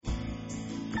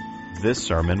This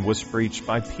sermon was preached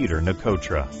by Peter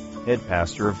Nicotra, head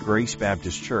pastor of Grace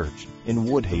Baptist Church in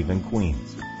Woodhaven,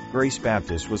 Queens. Grace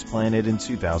Baptist was planted in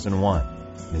 2001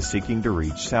 and is seeking to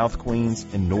reach South Queens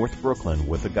and North Brooklyn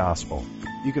with the gospel.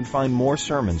 You can find more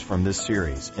sermons from this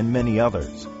series and many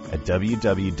others at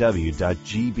www.gbcny.org.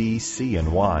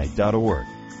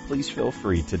 Please feel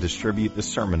free to distribute the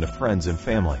sermon to friends and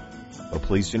family, but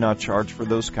please do not charge for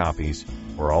those copies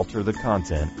or alter the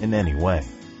content in any way.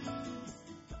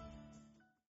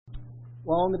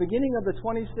 Well, in the beginning of the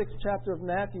 26th chapter of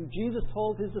Matthew, Jesus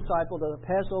told his disciples that the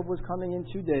Passover was coming in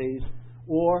 2 days,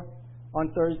 or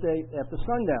on Thursday after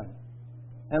sundown.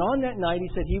 And on that night, he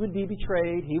said he would be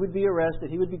betrayed, he would be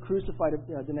arrested, he would be crucified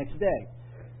the next day.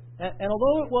 And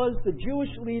although it was the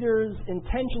Jewish leaders'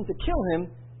 intention to kill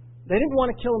him, they didn't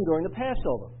want to kill him during the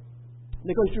Passover.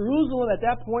 Because Jerusalem at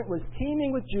that point was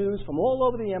teeming with Jews from all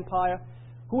over the empire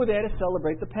who were there to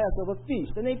celebrate the Passover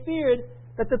feast. And they feared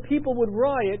that the people would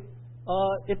riot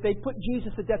if they put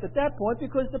Jesus to death at that point,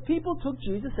 because the people took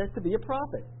Jesus as to be a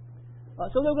prophet.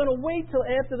 So they were going to wait till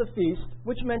after the feast,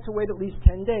 which meant to wait at least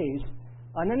 10 days.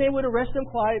 And then they would arrest him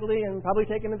quietly and probably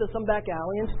take him into some back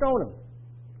alley and stone him.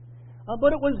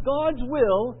 But it was God's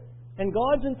will and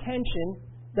God's intention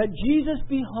that Jesus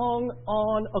be hung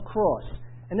on a cross,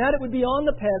 and that it would be on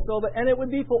the Passover, and it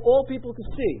would be for all people to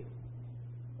see.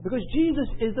 Because Jesus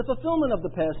is the fulfillment of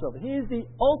the Passover. He is the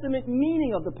ultimate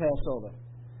meaning of the Passover.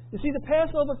 You see, the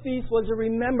Passover feast was a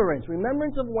remembrance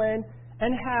of when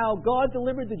and how God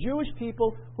delivered the Jewish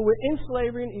people who were in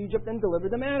slavery in Egypt and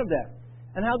delivered them out of that.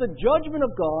 And how the judgment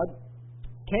of God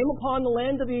came upon the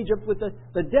land of Egypt with the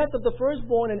death of the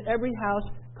firstborn in every house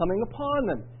coming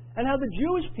upon them. And how the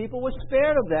Jewish people were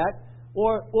spared of that,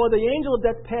 or the angel of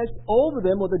death passed over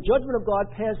them, or the judgment of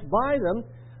God passed by them,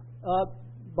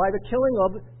 by the killing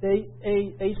of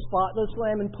a spotless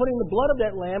lamb and putting the blood of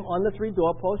that lamb on the 3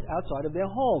 doorposts outside of their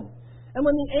home. And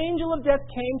when the angel of death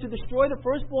came to destroy the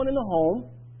firstborn in the home,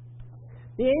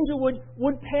 the angel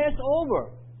would pass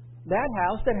over that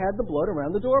house that had the blood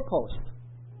around the doorpost.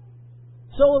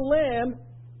 So a lamb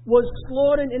was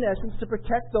slaughtered in essence to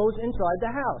protect those inside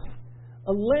the house.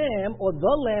 A lamb, or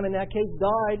the lamb in that case,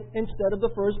 died instead of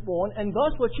the firstborn, and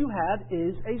thus what you have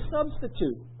is a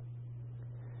substitute.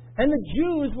 And the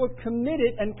Jews were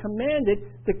committed and commanded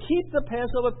to keep the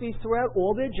Passover feast throughout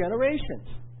all their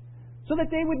generations, so that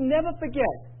they would never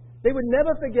forget. They would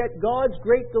never forget God's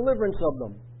great deliverance of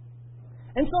them.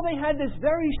 And so they had this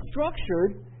very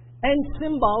structured and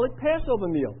symbolic Passover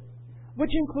meal,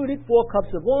 which included 4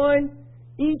 cups of wine,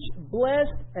 each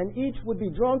blessed, and each would be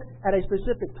drunk at a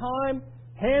specific time,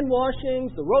 hand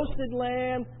washings, the roasted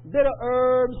lamb, bitter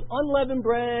herbs, unleavened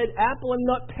bread, apple and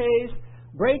nut paste,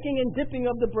 breaking and dipping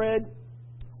of the bread,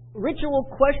 ritual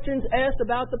questions asked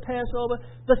about the Passover,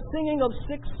 the singing of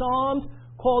 6 psalms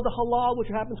called the Hallel, which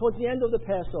happened towards the end of the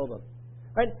Passover.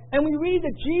 Right? And we read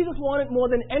that Jesus wanted more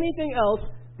than anything else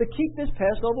to keep this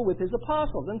Passover with his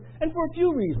apostles, and for a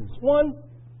few reasons. One,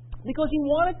 because he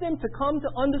wanted them to come to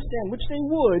understand, which they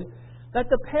would, that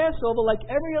the Passover, like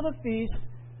every other feast,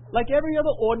 like every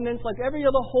other ordinance, like every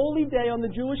other holy day on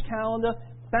the Jewish calendar,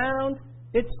 found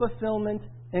its fulfillment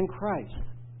in Christ.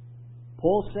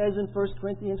 Paul says in 1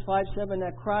 Corinthians 5:7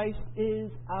 that Christ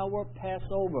is our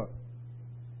Passover,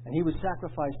 and he was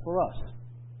sacrificed for us.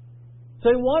 So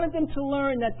he wanted them to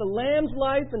learn that the lamb's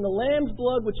life and the lamb's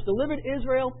blood, which delivered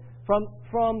Israel from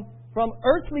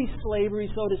earthly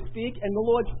slavery, so to speak, and the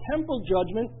Lord's temporal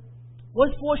judgment,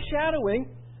 was foreshadowing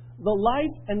the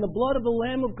life and the blood of the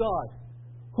Lamb of God,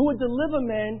 who would deliver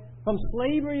men from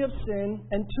slavery of sin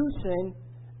and to sin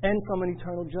and from an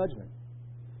eternal judgment.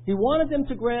 He wanted them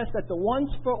to grasp that the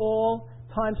once-for-all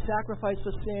time sacrifice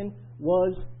for sin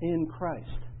was in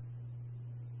Christ.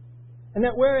 And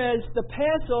that whereas the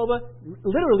Passover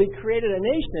literally created a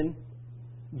nation,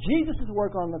 Jesus'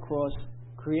 work on the cross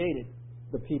created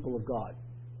the people of God.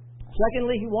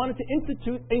 Secondly, he wanted to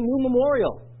institute a new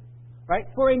memorial, right,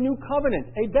 for a new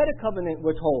covenant, a better covenant,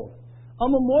 we're told. A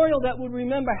memorial that would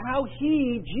remember how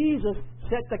he, Jesus,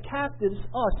 set the captives,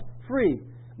 us, free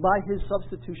by his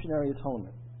substitutionary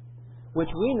atonement, which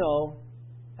we know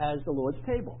as the Lord's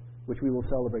table, which we will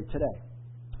celebrate today.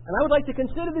 And I would like to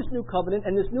consider this new covenant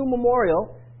and this new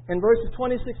memorial in verses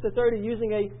 26 to 30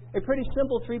 using a pretty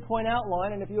simple 3-point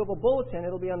outline. And if you have a bulletin,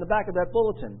 it'll be on the back of that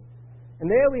bulletin. And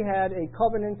there we had a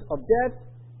covenant of death,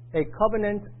 a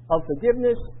covenant of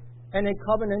forgiveness, and a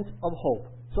covenant of hope.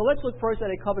 So let's look first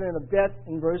at a covenant of death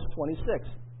in verse 26.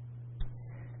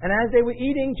 And as they were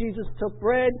eating, Jesus took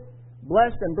bread,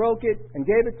 blessed and broke it, and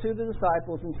gave it to the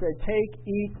disciples and said, "Take,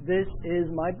 eat, this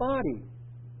is my body."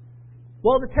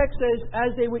 Well, the text says,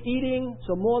 as they were eating,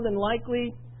 so more than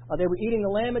likely, They were eating the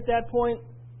lamb at that point.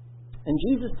 And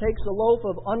Jesus takes a loaf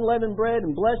of unleavened bread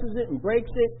and blesses it and breaks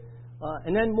it.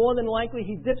 And then more than likely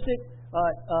he dips it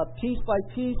piece by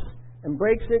piece and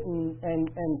breaks it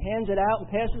and hands it out and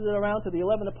passes it around to the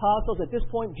 11 apostles. At this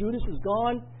point, Judas is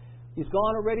gone. He's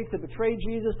gone already to betray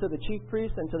Jesus to the chief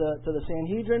priest and to the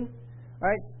Sanhedrin. All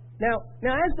right. Now,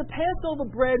 as the Passover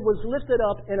bread was lifted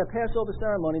up in a Passover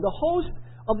ceremony, the host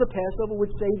of the Passover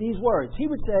would say these words. He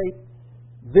would say,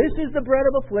 "This is the bread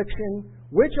of affliction,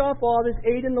 which our fathers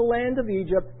ate in the land of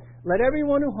Egypt. Let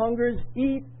everyone who hungers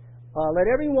eat. Let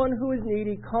everyone who is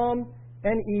needy come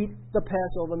and eat the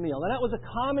Passover meal." And that was a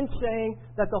common saying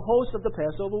that the host of the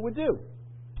Passover would do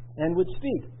and would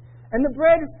speak. And the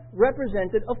bread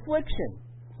represented affliction,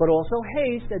 but also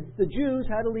haste, that the Jews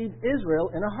had to leave Israel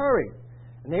in a hurry.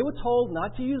 And they were told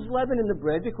not to use leaven in the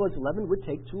bread because leaven would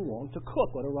take too long to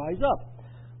cook or to rise up.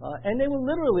 And they were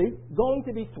literally going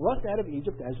to be thrust out of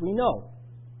Egypt, as we know.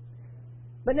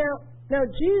 But now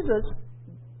Jesus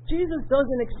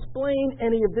doesn't explain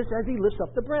any of this as he lifts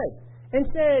up the bread.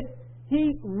 Instead,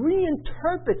 he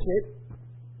reinterprets it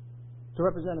to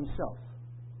represent himself.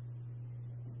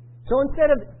 So instead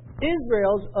of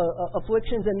Israel's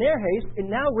afflictions and their haste, it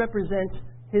now represents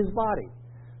his body.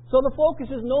 So the focus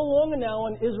is no longer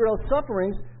now on Israel's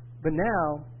sufferings, but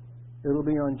now it will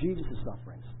be on Jesus'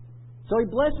 sufferings. So he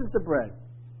blesses the bread.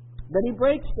 Then he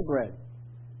breaks the bread.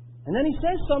 And then he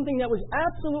says something that was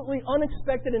absolutely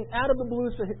unexpected and out of the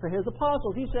blue for his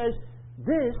apostles. He says,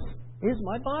 "This is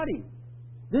my body.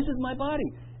 This is my body."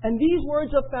 And these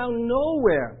words are found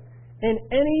nowhere in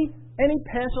any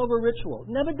Passover ritual.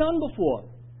 Never done before.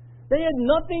 They had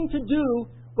nothing to do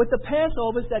with the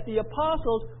Passovers that the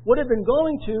apostles would have been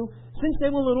going to since they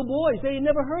were little boys. They had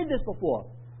never heard this before.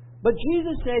 But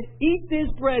Jesus said, "Eat this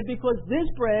bread because this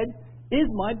bread is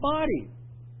my body."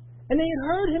 And they had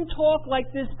heard him talk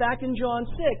like this back in John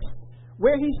 6,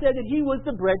 where he said that he was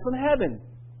the bread from heaven,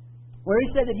 where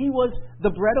he said that he was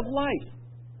the bread of life,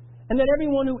 and that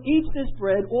everyone who eats this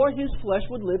bread or his flesh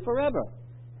would live forever.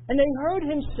 And they heard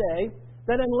him say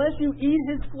that unless you eat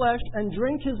his flesh and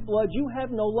drink his blood, you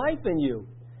have no life in you,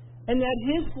 and that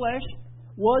his flesh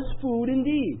was food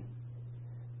indeed.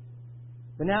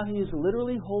 But now he is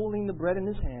literally holding the bread in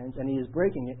his hands, and he is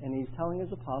breaking it, and he is telling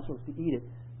his apostles to eat it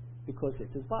because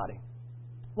it's his body.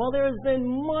 Well, there has been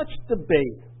much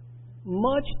debate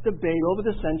over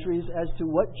the centuries as to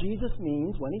what Jesus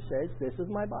means when he says, "This is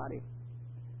my body.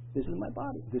 This is my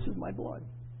body. This is my blood."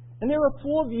 And there are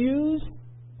four views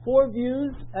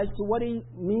as to what he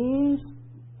means.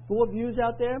 Four views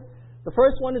out there. The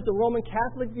first one is the Roman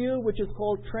Catholic view, which is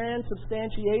called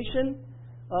transubstantiation,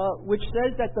 which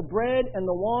says that the bread and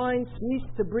the wine cease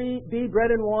to be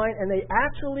bread and wine, and they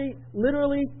actually,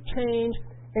 literally change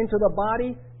into the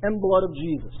body and blood of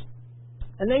Jesus.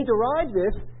 And they derive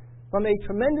this from a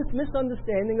tremendous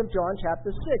misunderstanding of John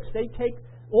chapter 6. They take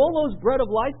all those bread of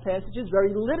life passages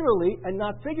very literally and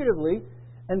not figuratively,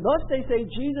 and thus they say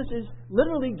Jesus is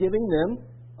literally giving them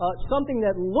something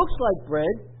that looks like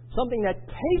bread, something that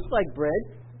tastes like bread,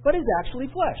 but is actually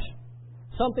flesh.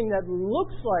 Something that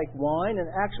looks like wine and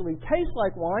actually tastes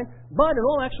like wine, but in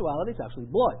all actuality it's actually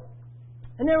blood.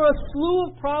 And there are a slew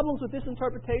of problems with this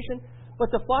interpretation, but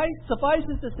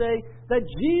suffices to say that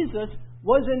Jesus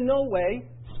was in no way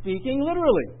speaking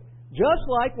literally. Just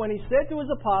like when he said to his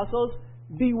apostles,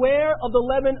 "Beware of the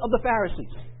leaven of the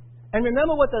Pharisees." And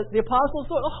remember what the apostles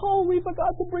thought, "Oh, we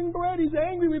forgot to bring bread. He's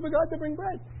angry, we forgot to bring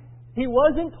bread." He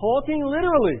wasn't talking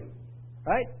literally.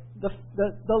 Right?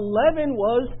 The leaven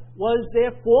was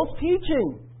their false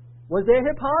teaching, was their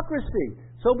hypocrisy.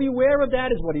 So beware of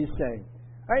that is what he's saying.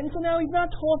 All right? And so now he's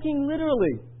not talking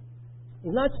literally.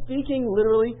 He's not speaking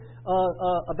literally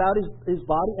about his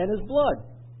body and his blood.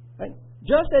 Right?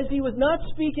 Just as he was not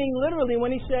speaking literally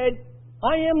when he said,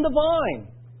 "I am the vine."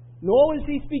 Nor was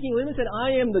he speaking literally when he said,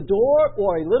 "I am the door,"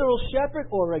 or a literal shepherd,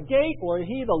 or a gate, or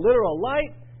he the literal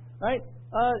light. Right?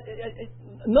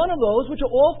 None of those, which are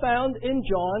all found in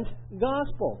John's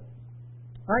Gospel.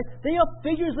 Right? They are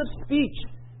figures of speech.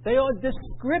 They are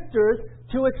descriptors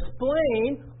to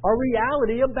explain a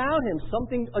reality about him,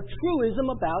 a truism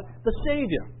about the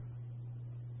Savior.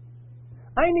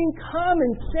 I mean,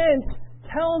 common sense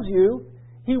tells you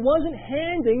he wasn't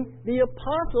handing the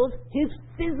apostles his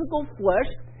physical flesh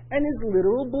and his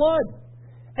literal blood.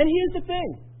 And here's the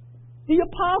thing. The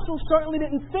apostles certainly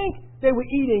didn't think they were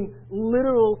eating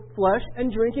literal flesh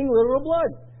and drinking literal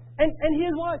blood. And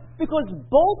here's why. Because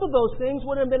both of those things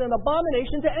would have been an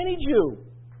abomination to any Jew.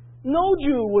 No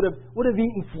Jew would have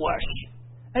eaten flesh.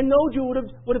 And no Jew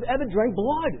would have ever drank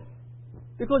blood.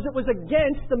 Because it was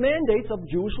against the mandates of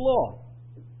Jewish law.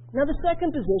 Now the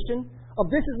second position of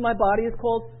 "this is my body" is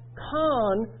called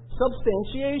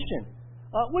consubstantiation,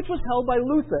 which was held by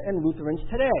Luther and Lutherans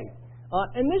today.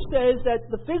 And this says that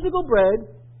the physical bread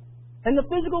and the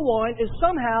physical wine is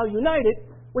somehow united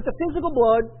with the physical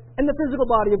blood and the physical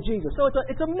body of Jesus. So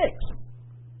it's a mix.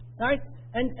 All right?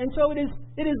 And so it is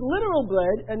literal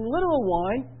bread and literal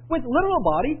wine with literal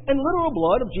body and literal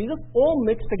blood of Jesus all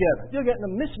mixed together. You're getting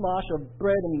a mishmash of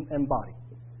bread and body.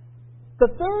 The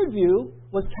third view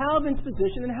was Calvin's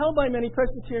position and held by many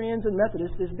Presbyterians and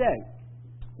Methodists this day,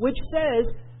 which says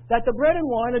that the bread and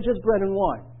wine are just bread and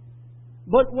wine.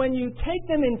 But when you take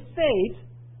them in faith,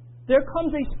 there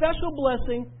comes a special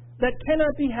blessing that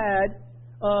cannot be had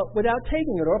without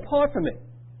taking it or apart from it.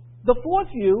 The fourth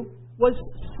view was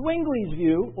Zwingli's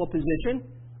view or position,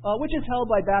 which is held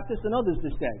by Baptists and others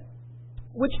this day,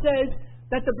 which says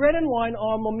that the bread and wine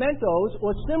are mementos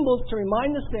or symbols to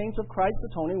remind the saints of Christ's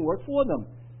atoning work for them,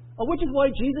 which is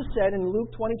why Jesus said in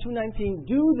Luke 22:19,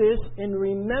 "Do this in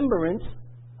remembrance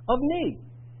of me."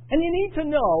 And you need to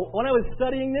know, when I was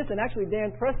studying this, and actually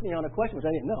Dan pressed me on a question which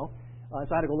I didn't know,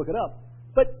 so I had to go look it up.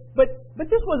 But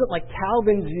this wasn't like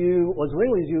Calvin's view or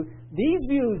Zwingli's view. These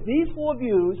views, these four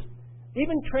views,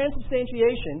 even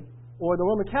transubstantiation or the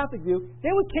Roman Catholic view,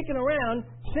 they were kicking around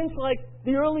since like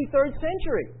the early 3rd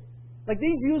century. Like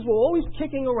these views were always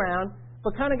kicking around,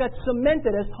 but kind of got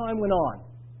cemented as time went on.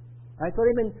 Right? So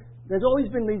there's always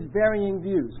been these varying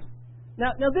views.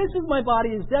 Now this is my body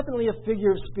is definitely a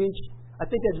figure of speech. I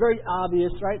think that's very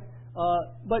obvious, right?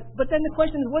 But then the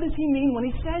question is, what does he mean when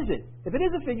he says it? If it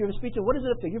is a figure of speech, then what is it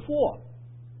a figure for?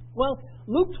 Well,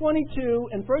 Luke 22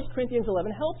 and 1 Corinthians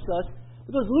 11 helps us,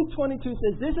 because Luke 22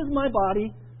 says, "This is my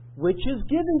body, which is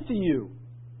given to you."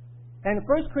 And in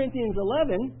 1 Corinthians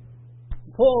 11,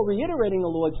 Paul, reiterating the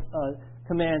Lord's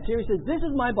commands here, he says, "This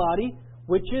is my body,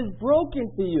 which is broken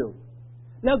for you."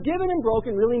 Now, given and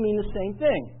broken really mean the same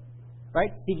thing,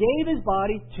 right? He gave his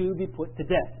body to be put to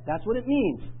death. That's what it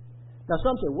means. Now,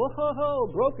 some say, whoa,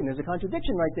 broken. There's a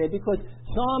contradiction right there, because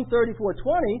Psalm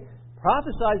 34:20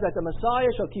 prophesies that the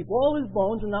Messiah shall keep all his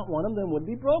bones, and not one of them would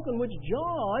be broken, which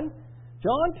John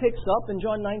picks up in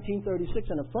John 19:36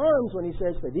 and affirms when he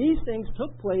says, "For these things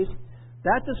took place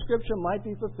that the scripture might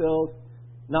be fulfilled,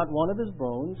 not one of his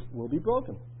bones will be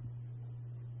broken."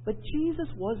 But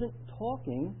Jesus wasn't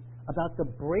talking about the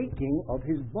breaking of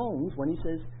his bones when he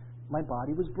says, "My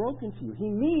body was broken for you." He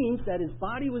means that his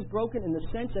body was broken in the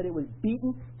sense that it was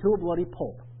beaten to a bloody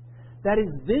pulp, that his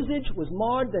visage was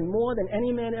marred more than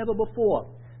any man ever before,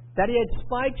 that he had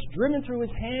spikes driven through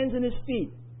his hands and his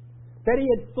feet, that he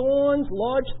had thorns,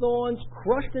 large thorns,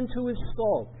 crushed into his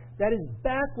skull, that his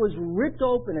back was ripped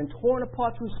open and torn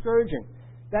apart through scourging,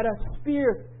 that a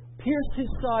spear pierced his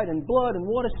side and blood and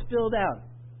water spilled out.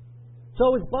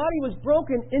 So his body was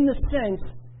broken in the sense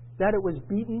that it was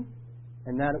beaten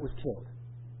and that it was killed.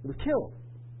 It was killed.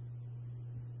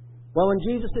 Well, when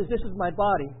Jesus says, "This is my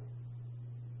body,"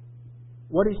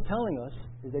 what he's telling us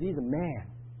is that he's a man.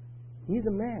 He's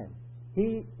a man.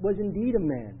 He was indeed a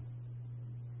man.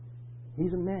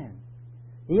 He's a man.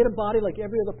 He had a body like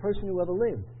every other person who ever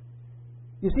lived.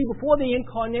 You see, before the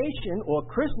incarnation or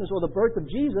Christmas or the birth of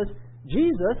Jesus,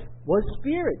 Jesus was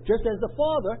spirit, just as the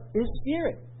Father is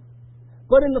spirit.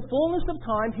 But in the fullness of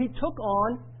time, he took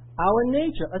on our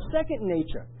nature, a second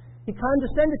nature. He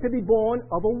condescended to be born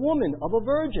of a woman, of a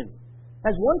virgin.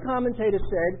 As one commentator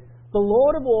said, the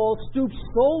Lord of all stooped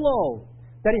so low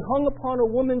that he hung upon a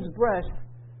woman's breast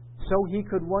so he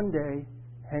could one day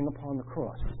hang upon the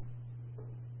cross.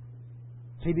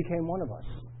 So he became one of us.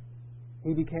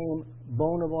 He became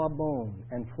bone of our bone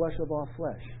and flesh of our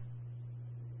flesh.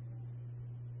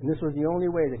 And this was the only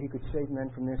way that he could save men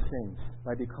from their sins,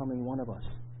 by becoming one of us,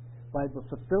 by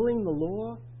fulfilling the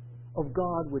law of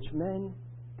God which men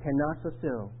cannot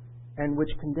fulfill and which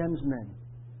condemns men,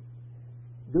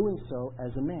 doing so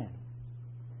as a man.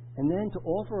 And then to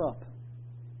offer up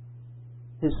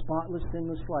his spotless,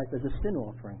 sinless life as a sin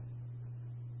offering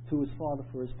to his Father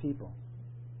for his people.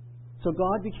 So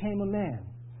God became a man.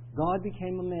 God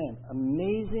became a man.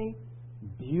 Amazing,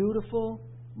 beautiful,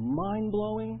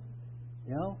 mind-blowing,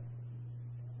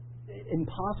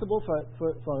 impossible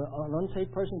for an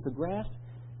unsaved person to grasp.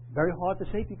 Very hard for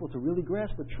saved people to really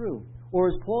grasp, but true. Or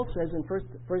as Paul says in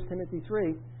 1 Timothy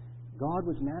 3, God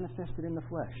was manifested in the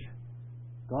flesh.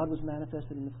 God was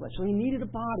manifested in the flesh. So he needed a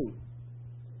body.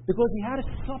 Because he had to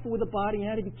suffer with a body, he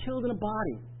had to be killed in a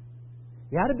body.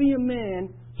 He had to be a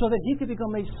man so that he could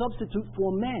become a substitute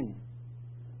for men.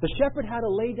 The shepherd had to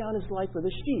lay down his life for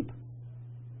the sheep.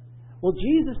 Well,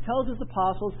 Jesus tells his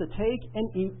apostles to take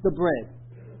and eat the bread,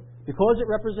 because it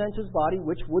represents his body,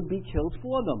 which would be killed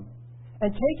for them.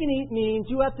 And take and eat means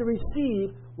you have to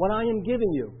receive what I am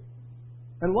giving you.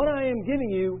 And what I am giving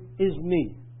you is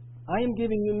me. I am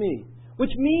giving you me.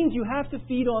 Which means you have to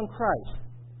feed on Christ.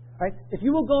 Right? If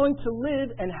you are going to live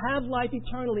and have life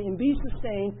eternally and be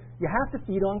sustained, you have to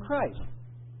feed on Christ.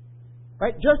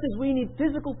 Right? Just as we need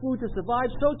physical food to survive,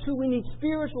 so too we need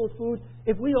spiritual food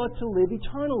if we are to live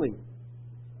eternally.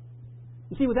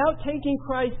 You see, without taking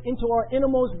Christ into our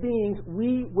innermost beings,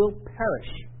 we will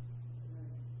perish.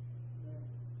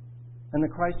 And the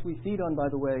Christ we feed on, by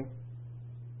the way,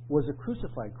 was a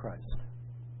crucified Christ.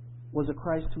 Was a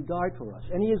Christ who died for us.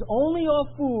 And He is only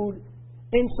our food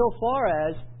insofar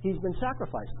as He's been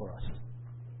sacrificed for us.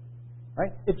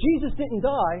 Right? If Jesus didn't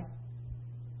die,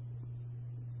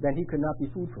 then He could not be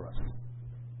food for us.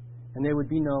 And there would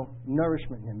be no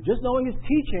nourishment in Him. Just knowing His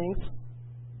teachings,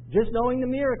 just knowing the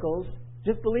miracles,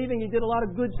 just believing He did a lot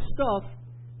of good stuff,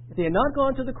 if He had not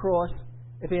gone to the cross,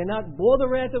 if He had not bore the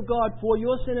wrath of God for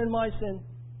your sin and my sin,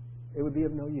 it would be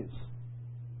of no use.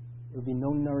 There would be no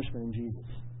nourishment in Jesus.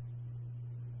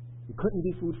 He couldn't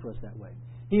be food for us that way.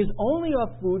 He is only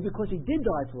our food because He did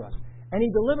die for us. And He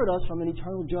delivered us from an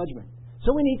eternal judgment.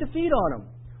 So we need to feed on Him.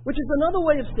 Which is another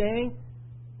way of saying,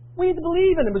 we need to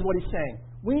believe in Him, is what He's saying.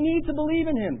 We need to believe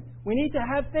in Him. We need to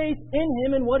have faith in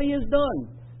Him and what He has done.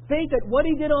 Faith that what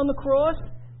He did on the cross,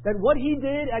 that what He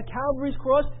did at Calvary's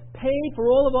cross, paid for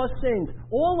all of our sins.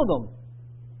 All of them.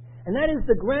 And that is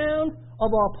the ground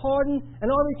of our pardon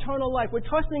and our eternal life. We're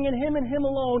trusting in Him and Him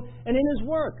alone and in His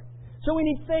work. So we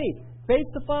need faith. Faith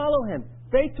to follow Him.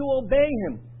 Faith to obey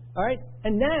Him. All right?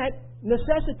 And that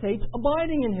necessitates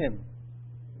abiding in Him.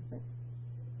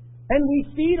 And we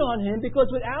feed on Him because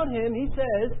without Him, He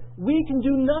says, we can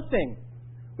do nothing.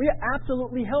 We are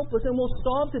absolutely helpless and will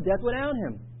starve to death without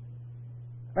Him.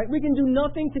 Right? We can do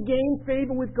nothing to gain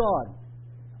favor with God.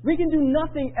 We can do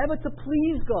nothing ever to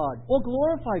please God or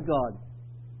glorify God.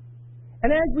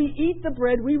 And as we eat the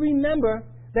bread, we remember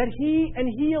that He and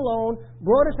He alone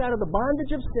brought us out of the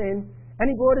bondage of sin, and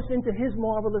He brought us into His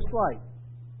marvelous light.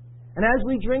 And as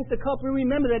we drink the cup, we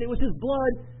remember that it was His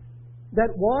blood that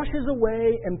washes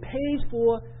away and pays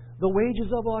for the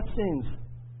wages of our sins.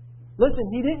 Listen,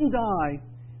 He didn't die.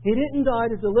 He didn't die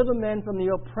to deliver men from the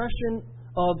oppression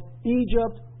of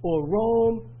Egypt or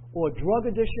Rome or drug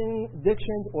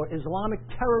addictions or Islamic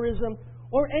terrorism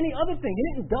or any other thing. He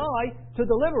didn't die to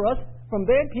deliver us from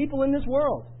bad people in this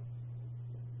world.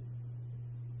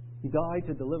 He died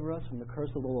to deliver us from the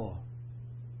curse of the law.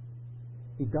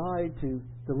 He died to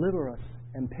deliver us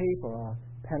and pay for our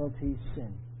penalty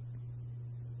sin.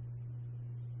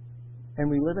 And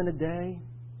we live in a day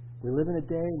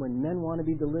when men want to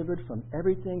be delivered from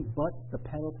everything but the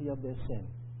penalty of their sin.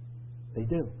 They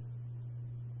do.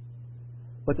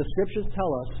 But the Scriptures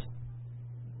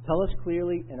tell us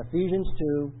clearly in Ephesians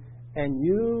 2, and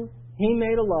you He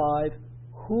made alive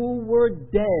who were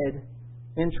dead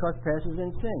in trespasses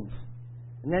and sins.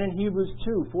 And then in Hebrews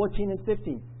 2, 14 and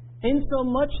 15,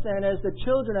 insomuch then as the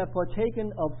children have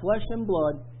partaken of flesh and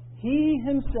blood, He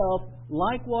Himself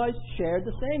likewise shared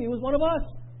the same. He was one of us.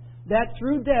 That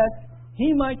through death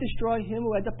He might destroy him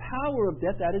who had the power of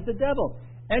death, that is the devil,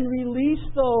 and release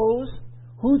those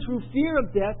who through fear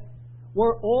of death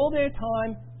were all their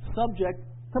time subject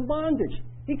to bondage.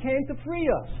 He came to free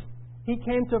us. He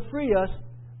came to free us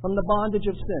from the bondage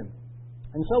of sin.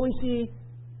 And so we see,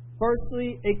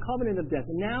 firstly, a covenant of death,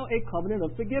 and now a covenant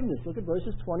of forgiveness. Look at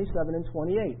verses 27 and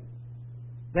 28.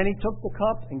 Then He took the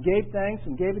cup and gave thanks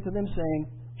and gave it to them, saying,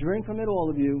 drink from it, all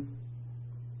of you,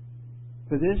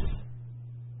 for this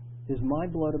is my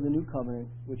blood of the new covenant,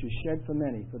 which is shed for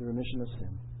many for the remission of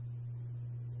sin.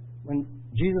 When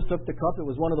Jesus took the cup, it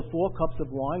was one of the 4 cups of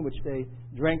wine which they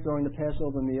drank during the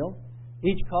Passover meal.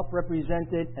 Each cup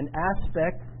represented an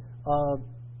aspect of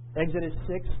Exodus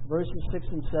 6, verses 6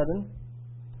 and 7.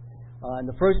 And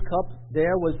the first cup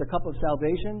there was the cup of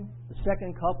salvation. The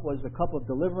second cup was the cup of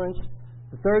deliverance.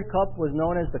 The third cup was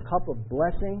known as the cup of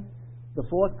blessing. The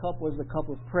fourth cup was the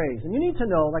cup of praise. And you need to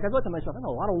know, like I thought to myself, I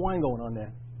know a lot of wine going on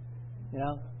there. You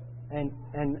know? And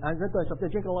I thought to myself,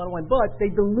 they're drinking a lot of wine. But they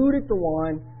diluted the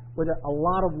wine with a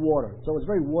lot of water. So it was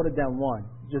very watered down wine,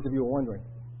 just if you were wondering.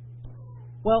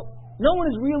 Well, no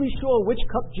one is really sure which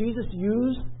cup Jesus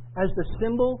used as the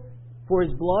symbol for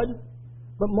His blood.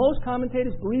 But most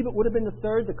commentators believe it would have been the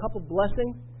third, the cup of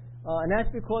blessing. And that's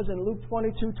because in Luke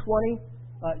 22:20,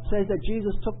 it says that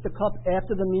Jesus took the cup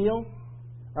after the meal.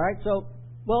 All right, so,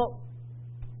 well,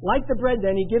 like the bread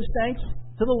then, He gives thanks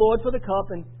to the Lord for the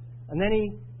cup, and then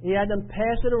he had them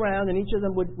pass it around, and each of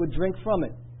them would drink from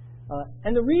it.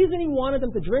 And the reason He wanted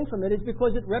them to drink from it is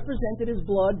because it represented His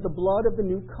blood, the blood of the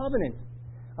new covenant.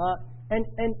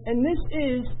 And this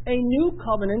is a new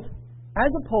covenant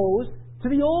as opposed to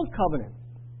the old covenant.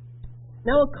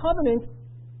 Now, a covenant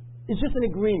is just an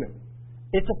agreement.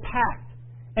 It's a pact.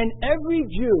 And every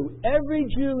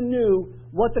Jew knew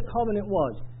what the covenant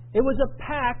was. It was a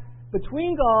pact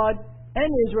between God and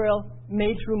Israel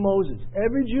made through Moses.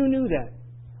 Every Jew knew that.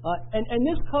 And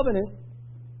this covenant,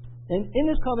 and in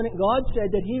this covenant, God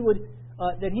said that He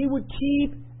would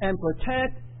keep and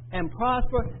protect and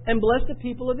prosper and bless the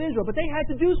people of Israel. But they had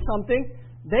to do something.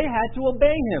 They had to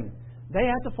obey Him. They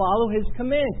had to follow His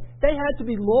commands. They had to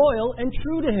be loyal and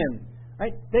true to Him.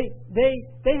 Right?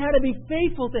 They had to be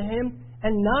faithful to Him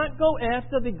and not go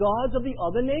after the gods of the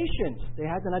other nations. They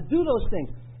had to not do those things.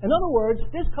 In other words,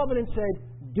 this covenant said,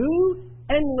 do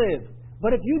and live.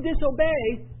 But if you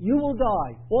disobey, you will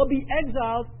die or be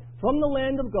exiled from the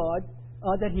land of God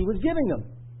that He was giving them.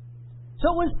 So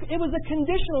it was a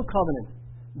conditional covenant.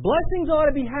 Blessings are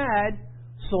to be had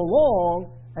so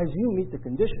long as you meet the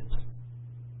conditions.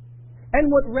 And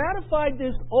what ratified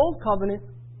this old covenant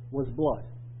was blood.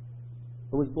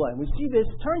 It was blood. And we see this.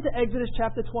 Turn to Exodus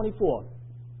chapter 24.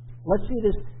 Let's see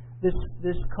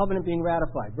this covenant being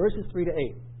ratified. Verses 3 to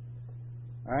 8.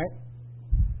 All right?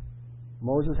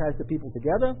 Moses has the people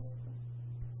together.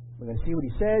 We're going to see what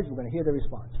he says. We're going to hear the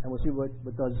response. And we'll see what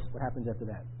happens after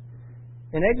that.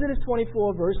 In Exodus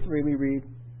 24, verse 3, we read,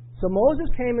 So Moses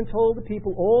came and told the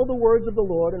people all the words of the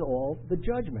Lord and all the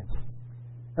judgments.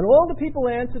 And all the people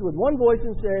answered with one voice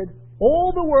and said,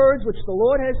 All the words which the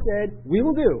Lord has said, we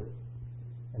will do.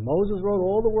 And Moses wrote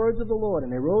all the words of the Lord,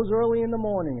 and they rose early in the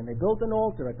morning, and they built an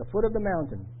altar at the foot of the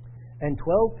mountain, and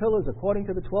 12 pillars according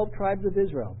to the 12 tribes of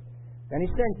Israel. And he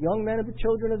sent young men of the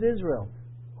children of Israel,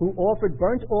 who offered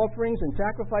burnt offerings and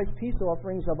sacrificed peace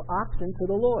offerings of oxen to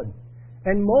the Lord.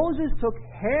 And Moses took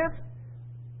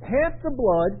half the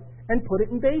blood and put it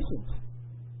in basins,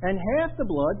 and half the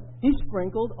blood he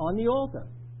sprinkled on the altar.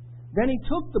 Then he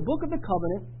took the book of the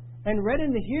covenant and read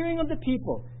in the hearing of the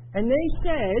people. And they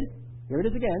said, here it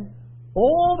is again,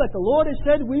 all that the Lord has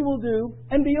said we will do,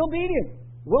 and be obedient.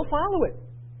 We'll follow it.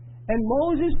 And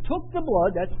Moses took the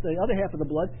blood, that's the other half of the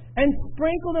blood, and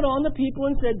sprinkled it on the people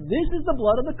and said, This is the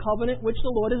blood of the covenant which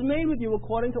the Lord has made with you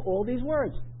according to all these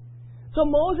words. So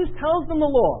Moses tells them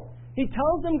the law. He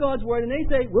tells them God's word, and they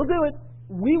say, We'll do it.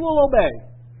 We will obey.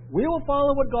 We will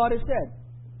follow what God has said.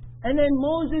 And then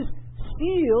Moses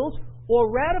seals or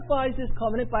ratifies this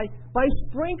covenant by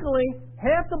sprinkling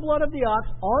half the blood of the ox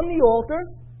on the altar,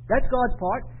 that's God's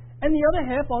part, and the other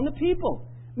half on the people.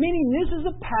 Meaning this is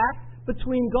a pact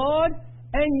between God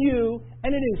and you,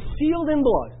 and it is sealed in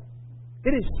blood.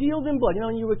 It is sealed in blood. You know,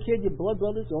 when you were a kid, your blood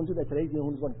brothers, don't do that today, you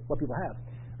know what people have.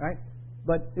 Right?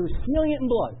 But it was sealing it in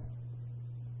blood.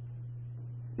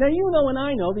 Now you know and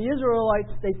I know the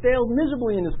Israelites, they failed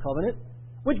miserably in this covenant,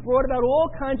 which brought about all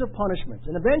kinds of punishments,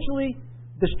 and eventually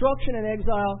destruction and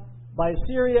exile by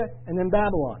Assyria and then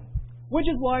Babylon. Which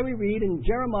is why we read in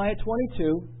Jeremiah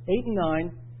 22, 8 and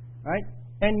 9, right?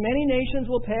 And many nations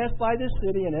will pass by this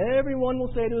city, and everyone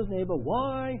will say to his neighbor,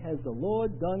 Why has the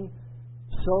Lord done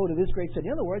so to this great city?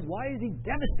 In other words, why is He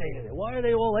devastated it? Why are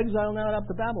they all exiled now up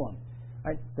to Babylon?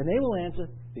 Right? Then they will answer,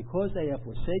 Because they have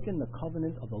forsaken the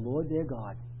covenant of the Lord their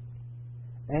God,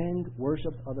 and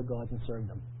worshipped other gods and served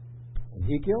them.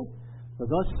 Ezekiel, For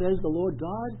thus says the Lord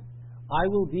God, I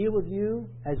will deal with you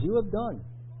as you have done,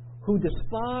 who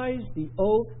despise the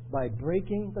oath by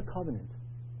breaking the covenant.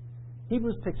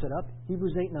 Hebrews picks it up,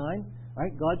 Hebrews 8:9.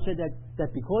 Right? God said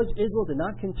that because Israel did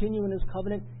not continue in His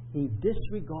covenant, He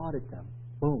disregarded them.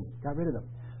 Boom, got rid of them.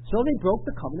 So they broke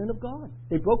the covenant of God.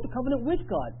 They broke the covenant with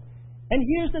God. And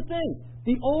here's the thing.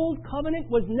 The old covenant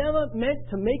was never meant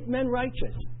to make men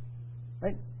righteous.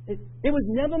 Right? It was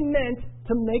never meant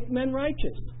to make men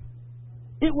righteous.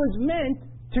 It was meant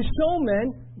to show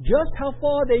men just how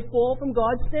far they fall from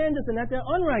God's standards and that they're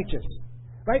unrighteous.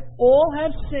 Right? All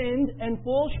have sinned and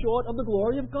fall short of the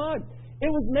glory of God.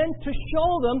 It was meant to show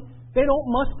them they don't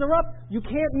muster up. You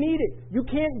can't meet it. You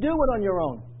can't do it on your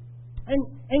own. And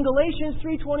in Galatians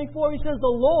 3:24, he says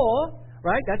the law,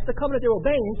 right? That's the covenant they're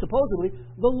obeying, supposedly.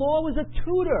 The law was a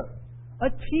tutor, a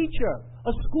teacher,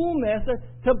 a schoolmaster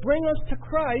to bring us to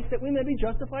Christ that we may be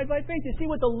justified by faith. You see,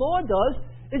 what the law does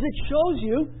is it shows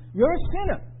you you're a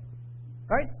sinner.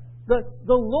 Right?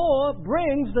 The law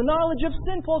brings the knowledge of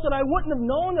sin. Paul said, I wouldn't have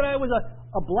known that I was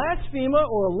a blasphemer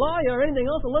or a liar or anything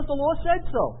else unless the law said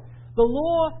so. The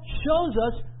law shows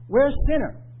us we're a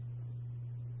sinner.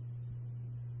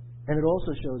 And it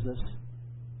also shows us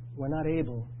we're not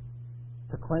able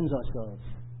to cleanse ourselves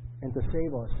and to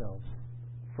save ourselves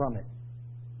from it.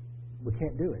 We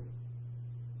can't do it.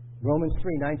 Romans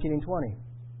 3:19 and 20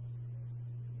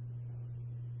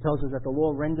 tells us that the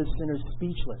law renders sinners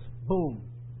speechless. Boom.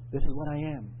 This is what I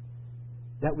am.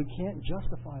 That we can't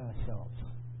justify ourselves.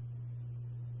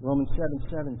 Romans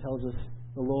 7:7 tells us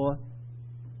the law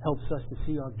helps us to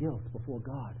see our guilt before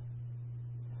God.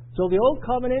 So the Old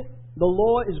Covenant, the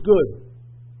law is good.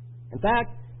 In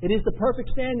fact, it is the perfect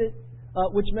standard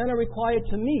which men are required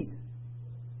to meet.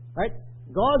 Right?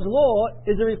 God's law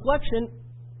is a reflection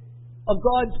of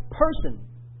God's person.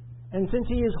 And since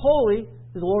He is holy,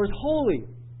 His law is holy.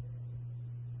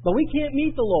 But we can't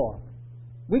meet the law.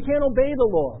 We can't obey the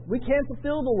law. We can't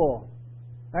fulfill the law.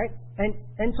 Right?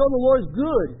 And so the law is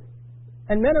good.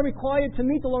 And men are required to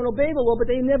meet the law and obey the law, but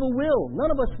they never will.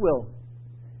 None of us will.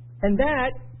 And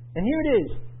here it is,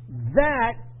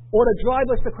 that ought to drive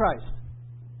us to Christ.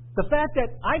 The fact that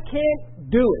I can't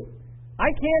do it.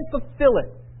 I can't fulfill it.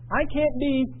 I can't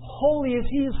be holy as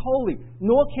He is holy.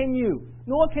 Nor can you.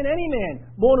 Nor can any man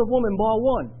born of woman bar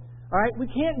one. All right? We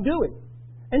can't do it.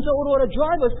 And so it ought to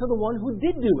drive us to the one who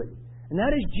did do it. And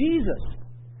that is Jesus.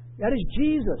 That is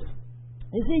Jesus.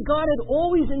 You see, God had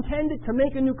always intended to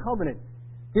make a new covenant.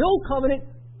 The old covenant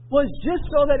was just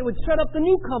so that it would set up the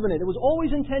new covenant. It was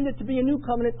always intended to be a new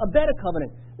covenant, a better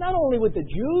covenant. Not only with the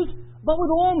Jews, but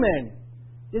with all men.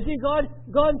 You see, God,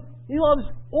 He loves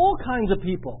all kinds of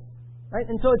people. Right?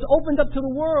 And so it's opened up to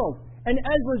the world. And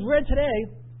as was read today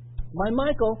by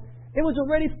Michael, it was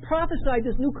already prophesied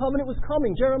this new covenant was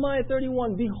coming. Jeremiah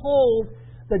 31, behold,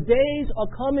 the days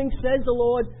are coming, says the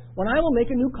Lord, when I will make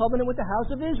a new covenant with the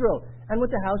house of Israel and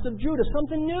with the house of Judah.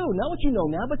 Something new. Not what you know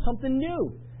now, but something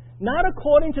new. Not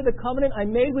according to the covenant I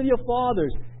made with your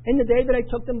fathers in the day that I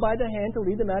took them by the hand to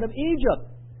lead them out of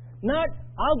Egypt. Not,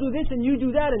 I'll do this and you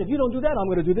do that, and if you don't do that, I'm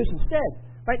going to do this instead.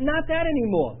 Right? Not that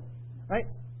anymore. Right?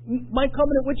 My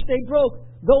covenant which they broke,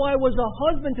 though I was a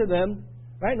husband to them,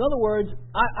 right? In other words,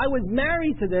 I was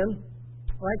married to them,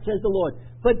 right, says the Lord.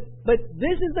 But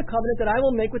this is the covenant that I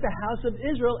will make with the house of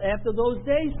Israel after those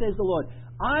days, says the Lord.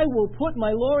 I will put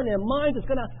my law in their minds. I'm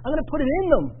going to put it in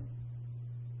them.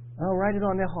 And I'll write it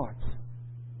on their hearts.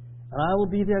 And I will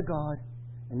be their God,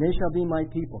 and they shall be my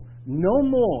people. No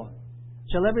more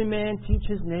shall every man teach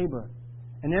his neighbor,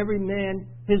 and every man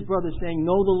his brother, saying,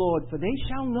 know the Lord, for they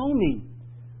shall know me,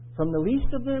 from the least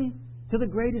of them to the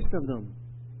greatest of them.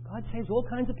 God saves all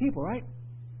kinds of people, right?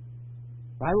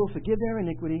 I will forgive their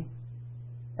iniquity,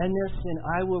 and their sin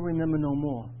I will remember no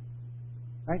more.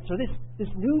 Right? So this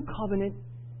new covenant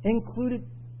included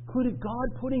God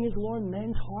putting His law in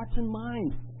men's hearts and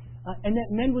minds, and that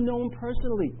men would know Him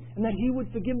personally, and that He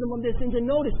would forgive them of their sins. And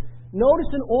notice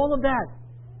in all of that,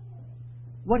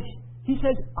 what He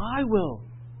says, I will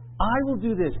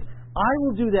do this, I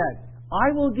will do that,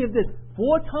 I will give this.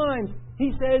 4 times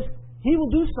He says He will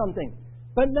do something,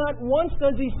 but not once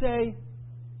does He say,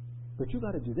 but you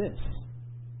got to do this.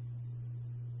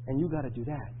 And you got to do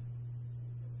that.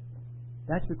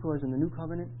 That's because in the new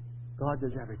covenant, God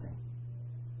does everything.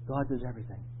 God does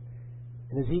everything.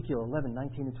 In Ezekiel 11,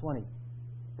 19 and 20,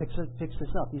 picks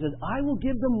this up. He says, I will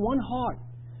give them one heart.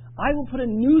 I will put a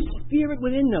new spirit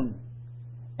within them,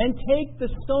 and take the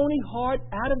stony heart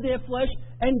out of their flesh,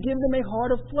 and give them a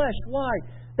heart of flesh. Why?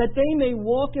 That they may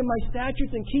walk in my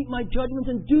statutes and keep my judgments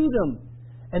and do them.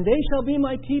 And they shall be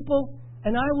my people,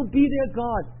 and I will be their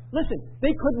God. Listen,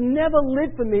 they could never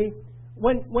live for me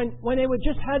when they were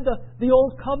just had the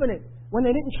old covenant, when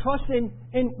they didn't trust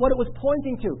in what it was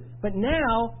pointing to. But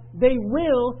now they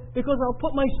will, because I'll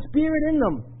put my spirit in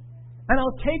them. And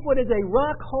I'll take what is a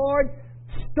rock-hard,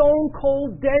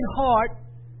 stone-cold, dead heart,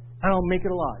 and I'll make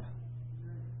it alive.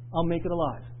 I'll make it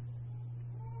alive.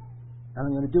 And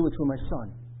I'm going to do it through my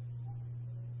Son.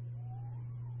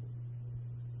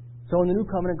 So in the new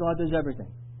covenant, God does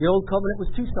everything. The old covenant was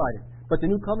two-sided, but the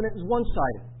new covenant is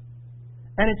one-sided.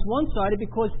 And it's one-sided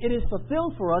because it is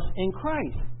fulfilled for us in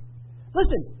Christ.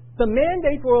 Listen, the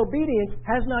mandate for obedience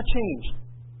has not changed.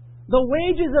 The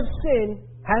wages of sin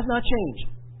has not changed.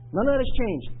 None of that has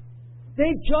changed.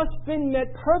 They've just been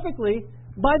met perfectly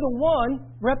by the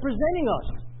one representing us,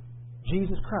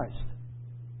 Jesus Christ.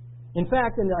 In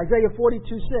fact, in Isaiah 42:6,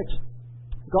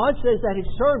 God says that His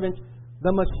servant,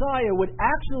 the Messiah, would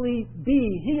actually be,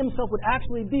 He Himself would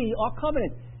actually be our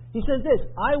covenant. He says this,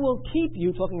 I will keep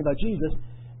you, talking about Jesus,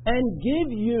 and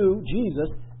give you, Jesus,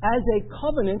 as a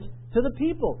covenant to the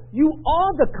people. You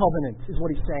are the covenant, is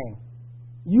what He's saying.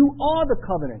 You are the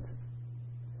covenant.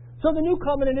 So the new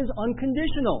covenant is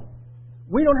unconditional.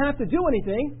 We don't have to do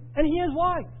anything, and here's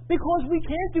why. Because we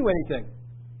can't do anything.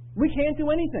 We can't do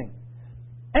anything.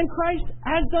 And Christ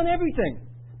has done everything,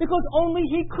 because only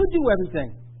He could do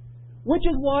everything, which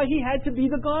is why He had to be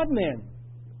the God-man.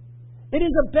 It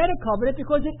is a better covenant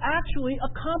because it actually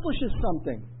accomplishes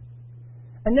something.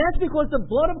 And that's because the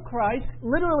blood of Christ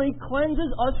literally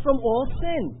cleanses us from all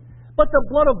sin. But the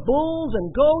blood of bulls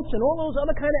and goats and all those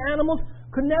other kind of animals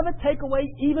could never take away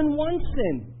even one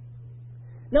sin.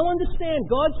 Now understand,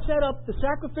 God set up the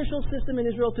sacrificial system in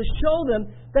Israel to show them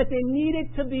that there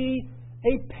needed to be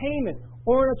a payment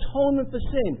or an atonement for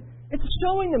sin. It's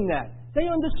showing them that. They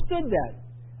understood that.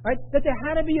 Right? That there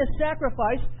had to be a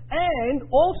sacrifice and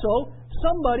also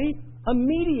somebody, a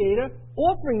mediator,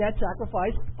 offering that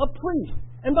sacrifice, a priest.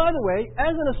 And by the way,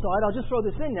 as an aside, I'll just throw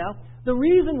this in now, the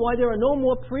reason why there are no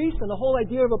more priests and the whole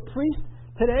idea of a priest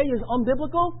today is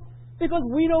unbiblical, because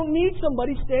we don't need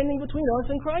somebody standing between us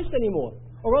and Christ anymore,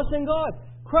 or us and God.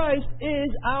 Christ is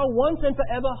our once and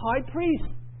forever high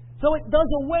priest. So it does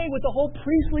away with the whole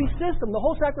priestly system. The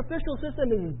whole sacrificial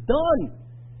system is done.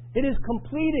 It is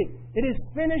completed. It is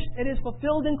finished. It is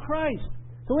fulfilled in Christ.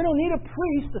 So we don't need a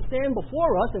priest to stand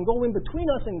before us and go in between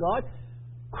us and God.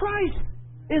 Christ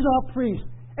is our priest.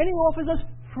 And He offers us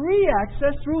free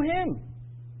access through Him.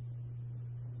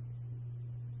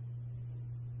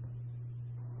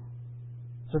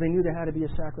 So they knew there had to be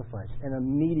a sacrifice and a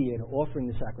mediator offering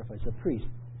the sacrifice, a priest.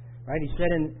 Right? He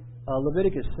said in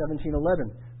Leviticus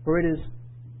 17:11, "For it is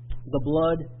the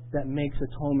blood that makes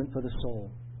atonement for the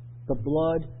soul." The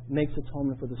blood makes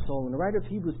atonement for the soul. And the writer of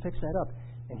Hebrews picks that up.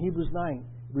 In Hebrews 9,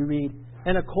 we read,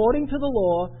 "And according to the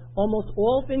law, almost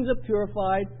all things are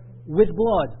purified with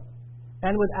blood.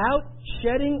 And without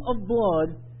shedding of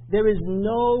blood, there is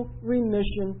no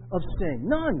remission of sin."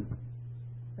 None.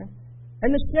 Okay?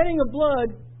 And the shedding of blood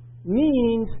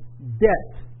means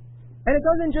death. And it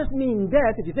doesn't just mean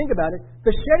death, if you think about it.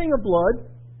 The shedding of blood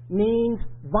means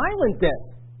violent death.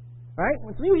 Right?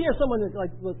 When you hear someone's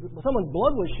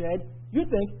blood was shed, you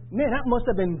think, man, that must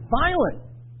have been violent.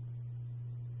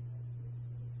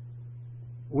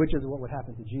 Which is what would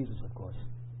happen to Jesus, of course.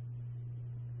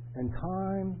 And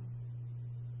time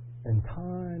and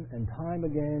time and time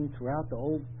again throughout the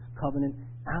Old Covenant,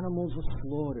 animals were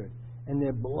slaughtered and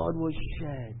their blood was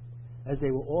shed as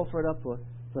they were offered up for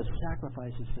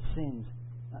sacrifices for sins.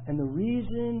 And the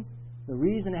reason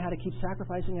they had to keep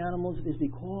sacrificing animals is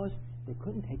because they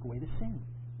couldn't take away the sin.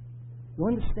 You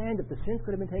understand, if the sins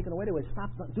could have been taken away, they would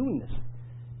stop doing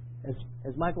this.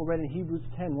 As Michael read in Hebrews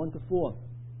 10, 1-4,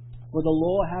 "For the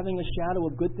law, having a shadow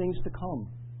of good things to come,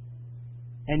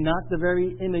 and not the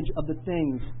very image of the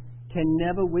things, can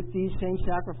never with these same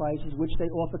sacrifices, which they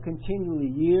offer continually,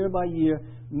 year by year,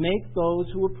 make those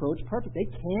who approach perfect."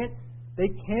 They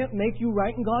can't make you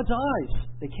right in God's eyes.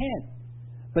 They can't.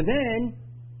 But then,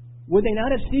 would they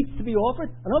not have ceased to be offered?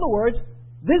 In other words,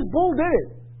 this bull did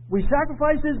it. We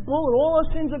sacrificed this bull and all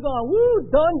our sins are gone. Woo!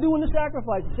 Done doing the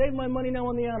sacrifice. Save my money now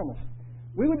on the animals.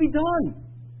 We would be done.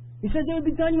 He said they would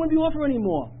be done. You wouldn't be offered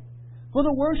anymore. For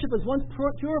the worshippers, once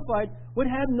purified, would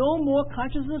have no more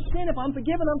consciousness of sin. If I'm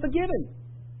forgiven, I'm forgiven.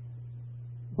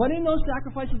 But in those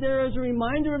sacrifices there is a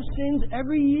reminder of sins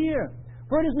every year.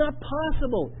 For it is not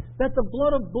possible that the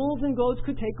blood of bulls and goats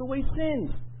could take away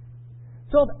sins.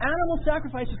 So if animal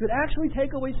sacrifices could actually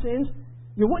take away sins,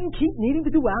 you wouldn't keep needing to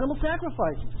do animal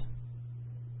sacrifices.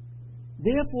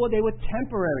 Therefore, they were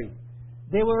temporary.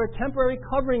 They were a temporary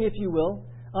covering, if you will,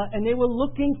 and they were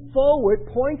looking forward,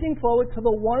 pointing forward to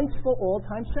the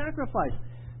once-for-all-time sacrifice.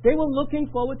 They were looking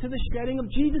forward to the shedding of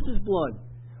Jesus' blood,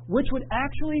 which would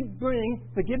actually bring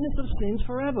forgiveness of sins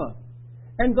forever,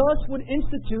 and thus would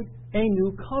institute a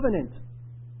new covenant.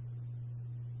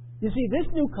 You see, this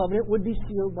new covenant would be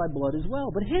sealed by blood as well,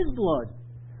 but His blood,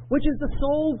 which is the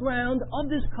sole ground of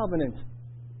this covenant.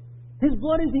 His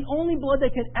blood is the only blood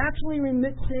that can actually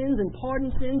remit sins and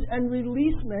pardon sins and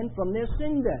release men from their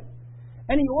sin debt.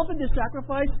 And He offered this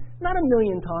sacrifice not a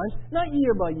million times, not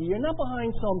year by year, not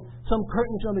behind some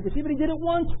curtain show we could see, but He did it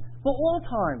once for all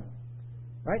time.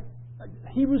 Right?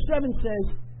 Hebrews 7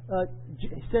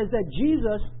 says that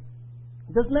Jesus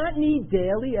does not need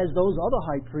daily, as those other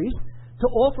high priests, to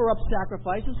offer up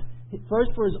sacrifices,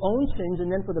 first for His own sins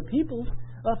and then for the people's,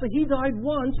 for He died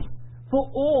once for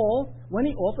all when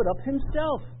He offered up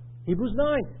Himself. Hebrews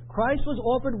 9, Christ was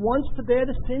offered once to bear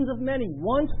the sins of many.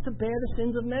 Once to bear the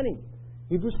sins of many.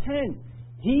 Hebrews 10,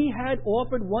 He had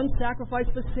offered one sacrifice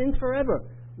for sins forever.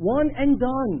 One and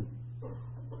done.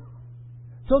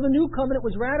 So the new covenant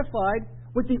was ratified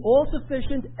with the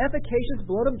all-sufficient, efficacious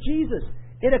blood of Jesus.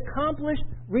 It accomplished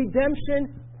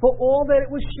redemption for all that it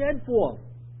was shed for.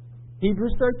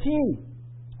 Hebrews 13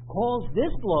 calls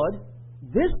this blood,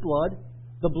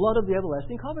 the blood of the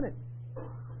everlasting covenant.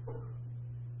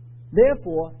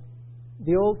 Therefore,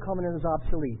 the old covenant is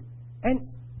obsolete. And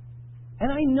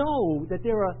I know that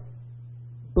there are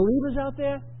believers out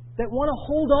there that want to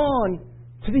hold on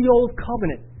to the old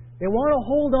covenant. They want to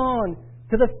hold on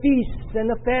to the feasts and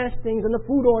the fastings and the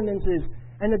food ordinances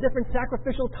and the different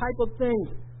sacrificial type of things.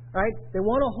 Right? They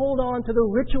want to hold on to the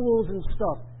rituals and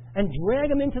stuff. and drag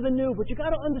them into the new. But you got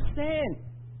to understand,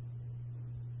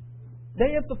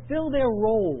 they have fulfilled their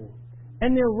role.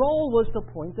 And their role was to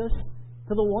point us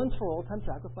to the once for all time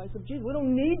sacrifice of Jesus. We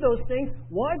don't need those things.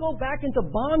 Why go back into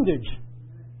bondage?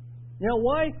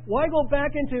 Why go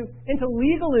back into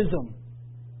legalism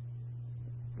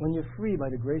when you're free by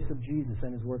the grace of Jesus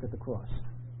and His work at the cross?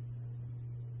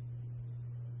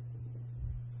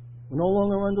 We're no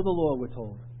longer under the law, we're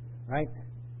told. Right?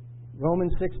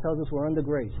 Romans 6 tells us we're under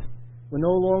grace. We're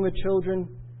no longer children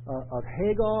of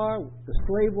Hagar, the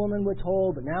slave woman, we're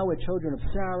told, but now we're children of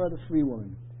Sarah, the free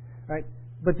woman. Right?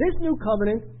 But this new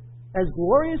covenant, as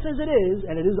glorious as it is,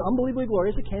 and it is unbelievably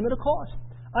glorious, it came at a cost,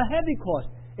 a heavy cost.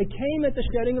 It came at the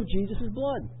shedding of Jesus'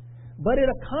 blood. But it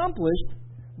accomplished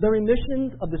the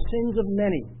remission of the sins of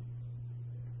many.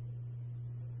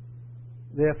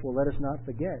 Therefore, let us not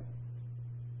forget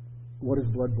what His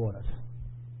blood bought us.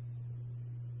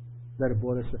 That it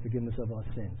brought us the forgiveness of our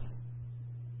sins.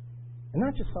 And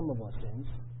not just some of our sins,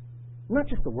 not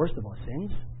just the worst of our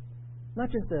sins, not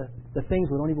just the things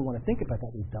we don't even want to think about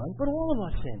that we've done, but all of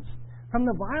our sins. From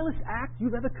the vilest act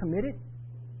you've ever committed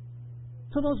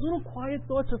to those little quiet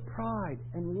thoughts of pride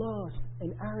and lust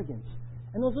and arrogance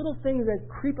and those little things that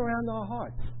creep around our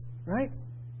hearts. Right?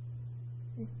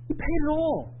 He paid it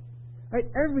all. Right?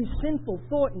 Every sinful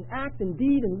thought and act and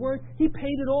deed and word, He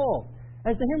paid it all.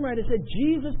 As the hymn writer said,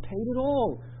 Jesus paid it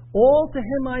all. All to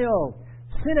Him I owe.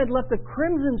 Sin had left a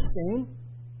crimson stain,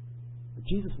 but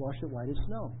Jesus washed it white as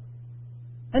snow.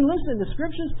 And listen, the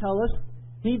Scriptures tell us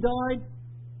He died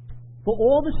for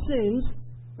all the sins,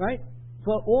 right?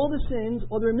 For all the sins,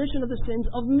 or the remission of the sins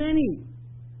of many.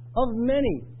 Of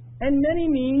many. And many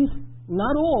means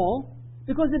not all,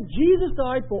 because if Jesus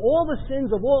died for all the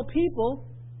sins of all people,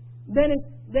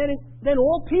 then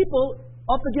all people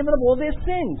are forgiven of all their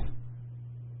sins.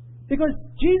 Because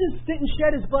Jesus didn't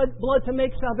shed His blood to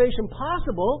make salvation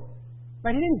possible.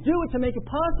 Right? He didn't do it to make it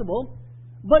possible,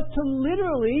 but to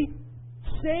literally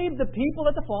save the people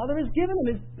that the Father has given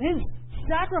Him. His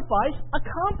sacrifice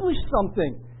accomplished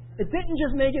something. It didn't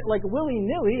just make it like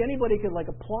willy-nilly. Anybody could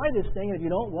apply this thing, and if you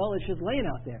don't, well, it's just laying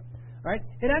out there. Right?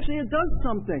 It actually does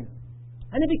something.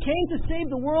 And if He came to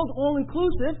save the world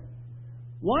all-inclusive,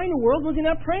 why in the world was He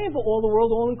not praying for all the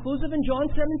world all-inclusive in John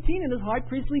 17 in His high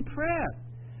priestly prayer?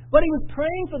 But He was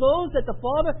praying for those that the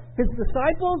Father, His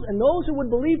disciples, and those who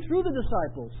would believe through the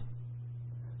disciples.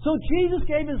 So Jesus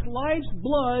gave His life's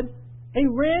blood a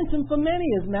ransom for many,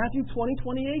 as Matthew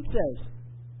 20:28 says.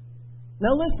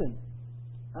 Now listen,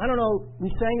 I don't know, we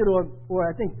sang it, or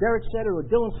I think Derek said it, or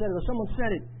Dylan said it, or someone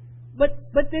said it, but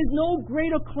there's no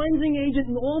greater cleansing agent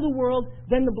in all the world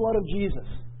than the blood of Jesus.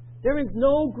 There is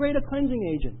no greater cleansing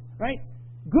agent, right?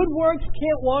 Good works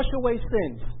can't wash away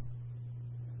sins.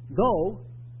 Though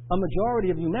a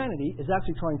majority of humanity is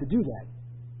actually trying to do that.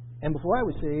 And before I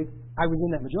was saved, I was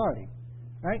in that majority.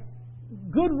 Right?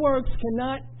 Good works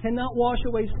cannot wash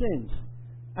away sins.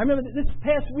 I remember this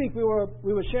past week we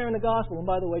were sharing the gospel, and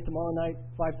by the way, tomorrow night,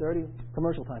 5:30,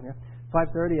 commercial time here,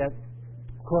 5:30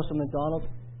 across from McDonald's.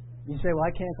 You say, well,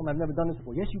 I can't come, I've never done this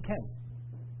before. Yes, you can.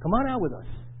 Come on out with us.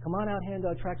 Come on out, hand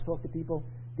out tracts, talk to people,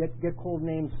 get called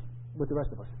names with the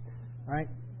rest of us. All right?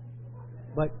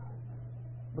 But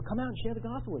come out and share the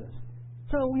gospel with us.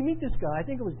 So we meet this guy. I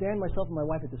think it was Dan, myself, and my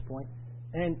wife at this point.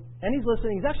 And he's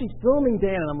listening. He's actually filming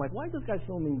Dan. And I'm like, why is this guy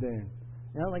filming Dan?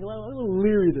 A little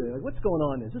leery there. Like, what's going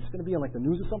on? Is this going to be on the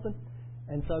news or something?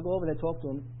 And so I go over there and talk to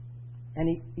him. And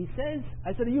he says,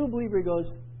 I said, are you a believer? He goes,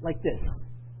 like this.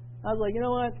 I was like, you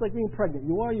know what? It's like being pregnant.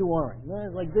 You are, you aren't. You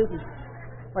know, this is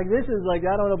I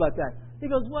don't know about that. He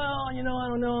goes, well, I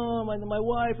don't know. My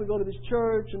wife, we go to this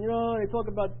church, and, they talk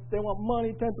about they want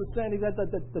money, 10%. He's at the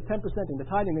 10% thing, the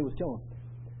tithing thing was killing him.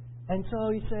 And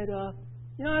so he said,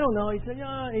 I don't know. He said,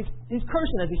 he's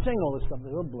cursing as he's saying all this stuff.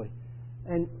 Oh, boy.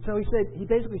 And so he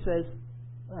basically says,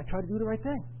 I try to do the right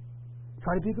thing.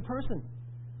 Try to be a good person.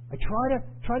 I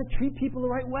try to treat people the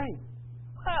right way.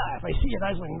 If I see a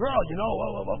nice looking girl, I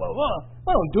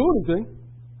don't do anything.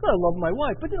 I love my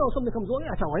wife. But, something comes along,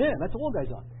 that's how I am. That's all guys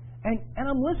are. And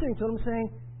I'm listening to him saying,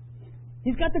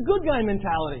 he's got the good guy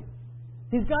mentality.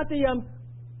 He's got the, I'm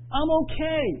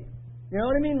okay. You know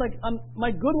what I mean?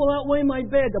 My good will outweigh my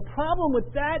bad. The problem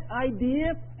with that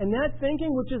idea and that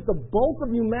thinking, which is the bulk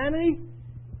of humanity,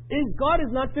 is God is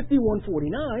not 51-49.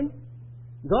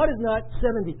 God is not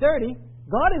 70-30.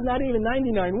 God is not even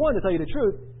 99-1, to tell you the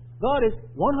truth. God is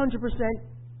 100%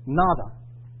 nada.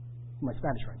 My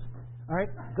Spanish friends. All right?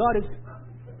 God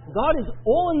is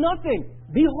all or nothing.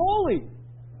 Be holy.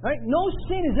 Right? No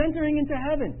sin is entering into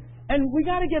heaven. And we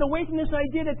got to get away from this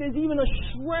idea that there's even a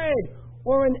shred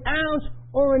or an ounce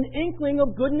or an inkling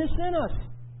of goodness in us.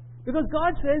 Because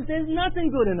God says there's nothing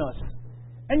good in us.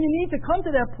 And you need to come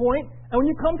to that point. And when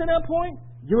you come to that point,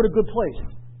 you're at a good place.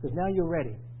 Because now you're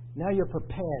ready. Now you're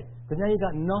prepared. Because now you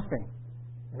got nothing.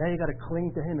 And now you got to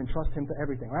cling to Him and trust Him for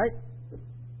everything, right?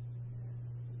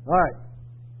 All right.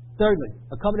 Thirdly,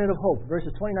 a covenant of hope,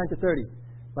 verses 29 to 30.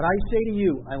 But I say to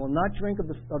you, I will not drink of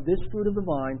this fruit of the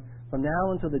vine from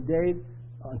now until that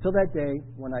day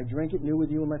when I drink it new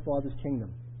with you in my Father's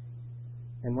kingdom.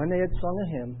 And when they had sung a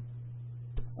hymn,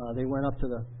 they went out to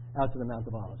the Mount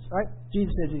of Olives. All right?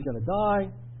 Jesus says He's going to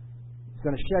die. He's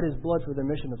going to shed His blood for the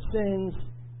remission of sins.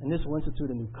 And this will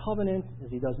institute a new covenant, as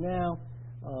He does now.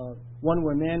 One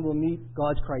where man will meet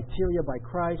God's criteria by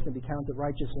Christ and be counted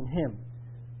righteous in Him.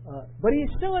 But He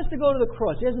still has to go to the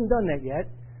cross. He hasn't done that yet.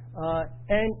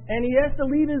 And He has to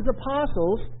leave His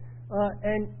apostles.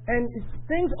 And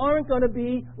things aren't going to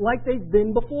be like they've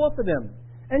been before for them.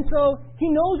 And so He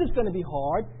knows it's going to be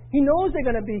hard. He knows they're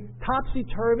going to be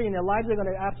topsy-turvy and their lives are going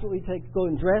to absolutely go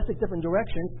in drastic different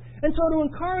directions. And so to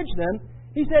encourage them,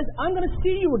 He says, I'm going to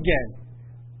see you again.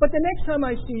 But the next time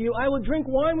I see you, I will drink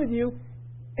wine with you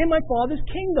in my Father's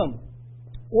kingdom.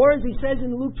 Or as He says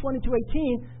in Luke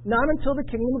 22:18, not until the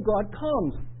kingdom of God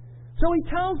comes. So He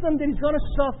tells them that He's going to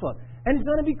suffer and He's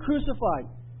going to be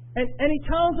crucified. And He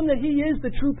tells them that He is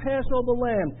the true Passover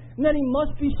lamb, and that He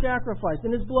must be sacrificed,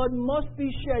 and His blood must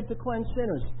be shed to cleanse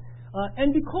sinners.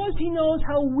 And because He knows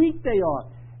how weak they are,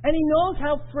 and He knows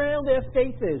how frail their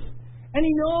faith is, and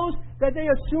He knows that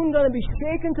they are soon going to be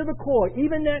shaken to the core,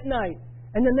 even that night,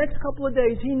 and the next couple of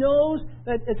days, He knows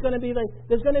that it's going to be like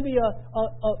there's going to be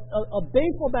a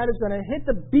baseball bat is going to hit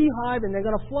the beehive, and they're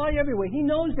going to fly everywhere. He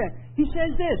knows that. He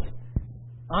says this: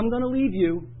 I'm going to leave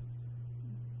you.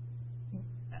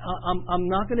 I'm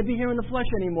not going to be here in the flesh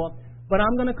anymore, but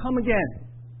I'm going to come again.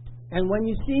 And when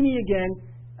you see me again,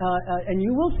 and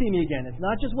you will see me again, it's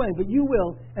not just when, but you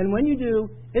will, and when you do,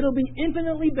 it'll be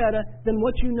infinitely better than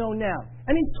what you know now.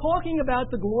 And He's talking about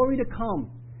the glory to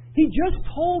come. He just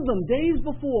told them days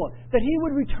before that He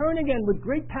would return again with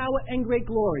great power and great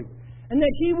glory, and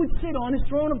that He would sit on His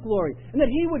throne of glory, and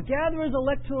that He would gather His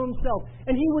elect to Himself,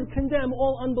 and He would condemn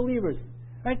all unbelievers.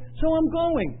 Right? So I'm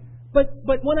going. But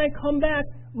when I come back,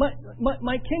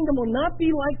 my kingdom will not be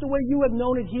like the way you have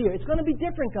known it here. It's going to be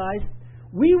different, guys.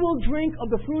 We will drink of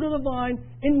the fruit of the vine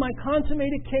in my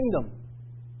consummated kingdom.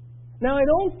 Now, I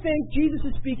don't think Jesus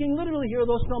is speaking literally here,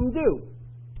 though some do.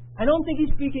 I don't think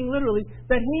He's speaking literally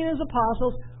that He and His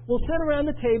apostles will sit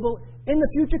around the table in the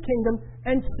future kingdom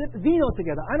and sip vino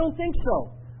together. I don't think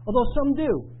so, although some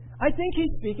do. I think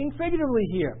He's speaking figuratively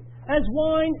here, as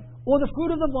wine or the fruit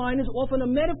of the vine is often a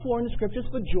metaphor in the Scriptures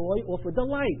for joy or for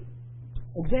delight.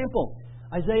 Example,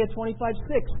 Isaiah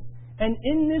 25:6. And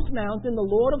in this mountain the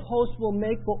Lord of hosts will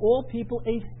make for all people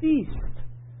a feast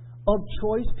of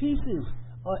choice pieces,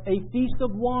 a feast of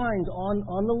wines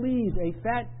on the lees,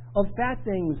 of fat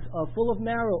things full of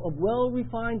marrow, of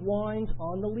well-refined wines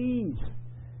on the lees.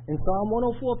 In Psalm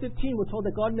 104:15 we're told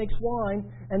that God makes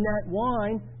wine, and that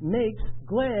wine makes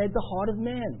glad the heart of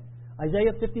man.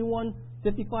 Isaiah 55:1,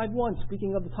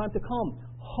 speaking of the time to come.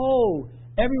 Ho,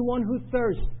 everyone who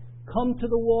thirsts, come to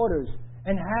the waters,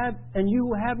 and you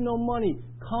who have no money,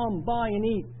 come buy and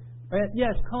eat.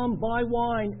 Yes, come buy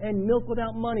wine and milk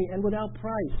without money and without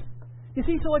price. You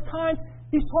see, so at times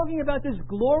He's talking about this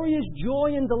glorious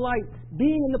joy and delight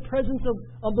being in the presence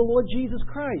of the Lord Jesus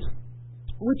Christ,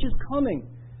 which is coming.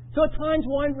 So at times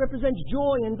wine represents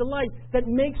joy and delight that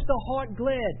makes the heart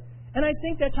glad. And I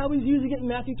think that's how He's using it in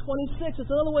Matthew 26. It's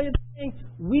another way of saying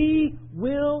we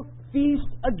will feast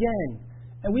again.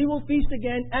 And we will feast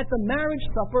again at the marriage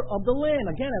supper of the Lamb.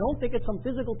 Again, I don't think it's some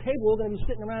physical table we're going to be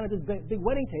sitting around at this big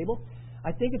wedding table.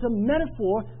 I think it's a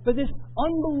metaphor for this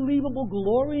unbelievable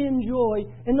glory and joy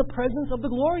in the presence of the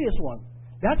glorious one.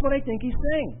 That's what I think He's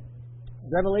saying.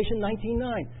 Revelation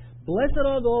 19:9. Blessed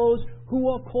are those who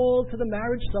are called to the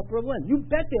marriage supper of the Lamb. You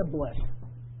bet they're blessed.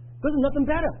 Because there's nothing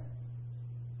better.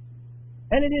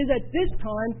 And it is at this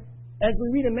time, as we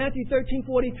read in Matthew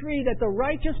 13:43, that the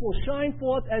righteous will shine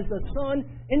forth as the sun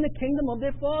in the kingdom of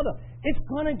their Father. It's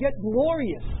going to get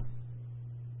glorious.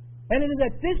 And it is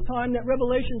at this time that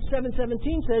Revelation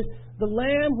 7:17 says, the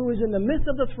Lamb who is in the midst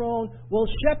of the throne will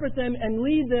shepherd them and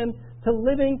lead them to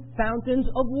living fountains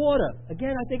of water.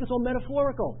 Again, I think it's all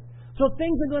metaphorical. So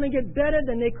things are going to get better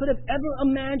than they could have ever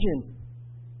imagined.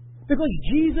 Because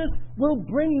Jesus will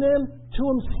bring them to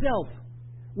Himself.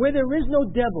 Where there is no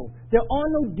devil, there are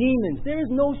no demons, there is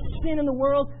no sin in the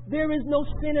world, there is no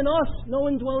sin in us, no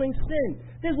indwelling sin.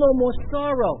 There's no more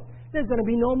sorrow. There's going to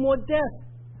be no more death.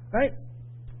 Right?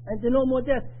 And there's no more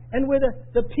death. And where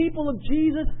the people of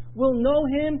Jesus will know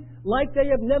Him like they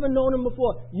have never known Him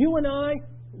before. You and I,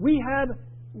 we have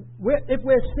If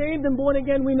we're saved and born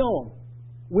again, we know Him.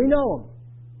 We know Him.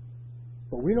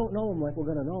 But we don't know Him like we're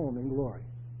going to know Him in glory.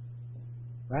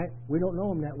 Right? We don't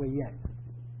know Him that way yet.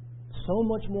 So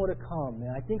much more to come. And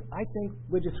I think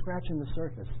we're just scratching the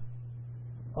surface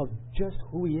of just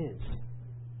who He is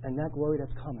and that glory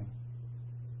that's coming.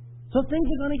 So things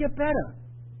are going to get better.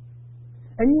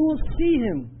 And you will see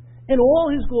Him in all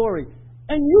His glory.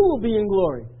 And you will be in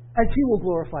glory as He will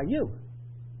glorify you.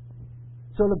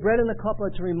 So the bread and the cup are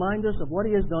to remind us of what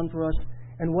He has done for us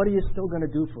and what He is still going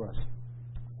to do for us.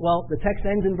 Well, the text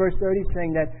ends in verse 30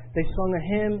 saying that they sung a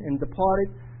hymn and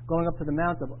departed, going up to the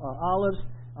Mount of Olives.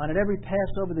 And at every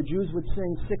Passover, the Jews would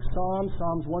sing 6 psalms,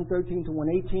 Psalms 113 to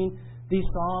 118. These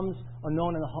psalms are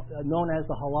known as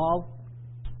the Hallel.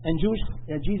 And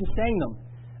Jesus sang them.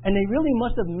 And they really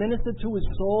must have ministered to His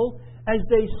soul as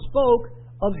they spoke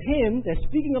of Him. They're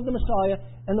speaking of the Messiah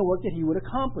and the work that He would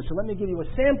accomplish. So let me give you a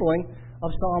sampling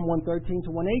of Psalm 113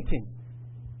 to 118.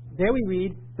 There we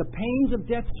read, "The pains of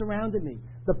death surrounded me.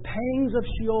 The pangs of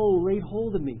Sheol laid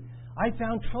hold of me. I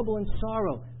found trouble and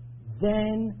sorrow.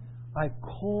 Then I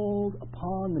called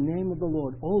upon the name of the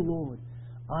Lord. O Lord,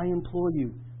 I implore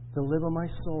you, deliver my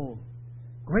soul.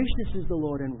 Gracious is the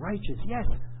Lord and righteous. Yes,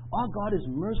 our God is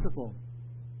merciful.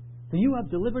 For you have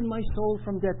delivered my soul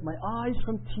from death, my eyes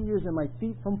from tears, and my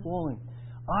feet from falling.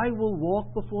 I will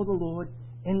walk before the Lord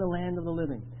in the land of the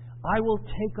living. I will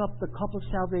take up the cup of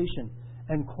salvation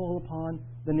and call upon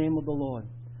the name of the Lord.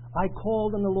 I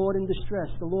called on the Lord in distress.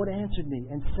 The Lord answered me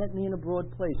and set me in a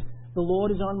broad place. The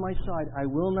Lord is on my side. I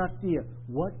will not fear.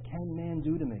 What can man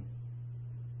do to me?"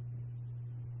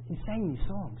 He sang these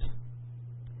songs.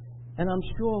 And I'm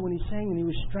sure when he sang them, he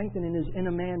was strengthened in his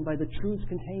inner man by the truths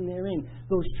contained therein.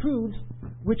 Those truths,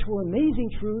 which were amazing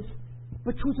truths,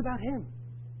 but truths about him.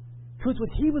 Truths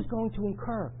which he was going to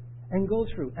incur and go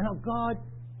through, and how God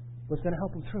was going to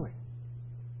help him through it.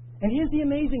 And here's the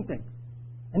amazing thing.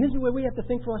 And this is where we have to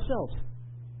think for ourselves.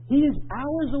 He is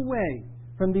hours away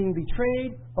from being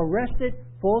betrayed, arrested,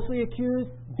 falsely accused,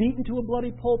 beaten to a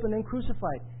bloody pulp, and then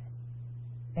crucified.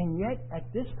 And yet,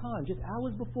 at this time, just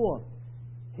hours before,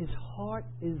 his heart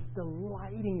is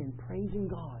delighting in praising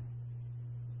God.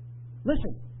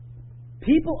 Listen,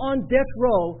 people on death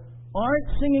row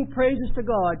aren't singing praises to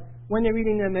God when they're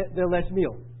eating their last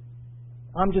meal.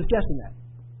 I'm just guessing that.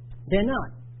 They're not.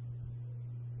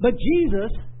 But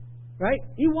Jesus, right,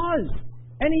 He was.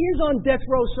 And He is on death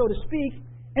row, so to speak,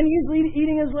 and He is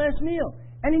eating His last meal.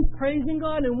 And He's praising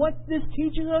God. And what this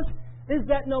teaches us is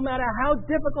that no matter how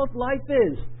difficult life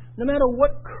is, no matter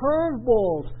what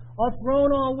curveballs are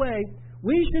thrown our way,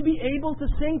 we should be able to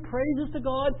sing praises to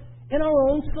God in our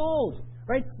own souls.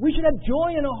 Right? We should have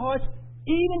joy in our hearts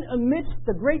even amidst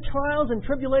the great trials and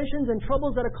tribulations and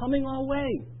troubles that are coming our way.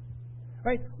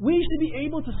 Right? We should be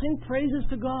able to sing praises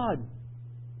to God.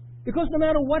 Because no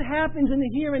matter what happens in the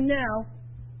here and now,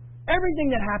 everything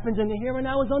that happens in the here and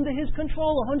now is under His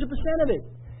control, 100% of it.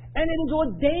 And it is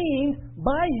ordained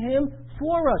by Him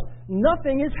for us.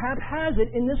 Nothing is haphazard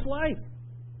in this life.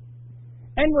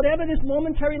 And whatever this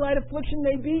momentary light affliction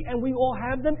may be, and we all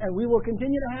have them, and we will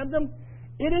continue to have them,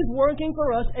 it is working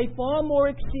for us a far more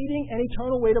exceeding and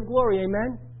eternal weight of glory.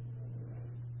 Amen?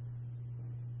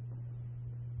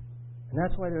 And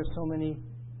that's why there are so many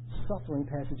suffering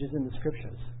passages in the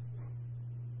Scriptures.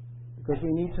 Because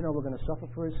we need to know we're going to suffer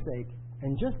for His sake.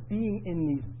 And just being in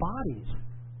these bodies,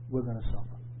 we're going to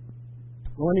suffer.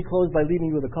 Well, let me close by leaving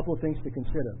you with a couple of things to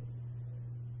consider.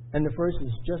 And the first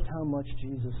is just how much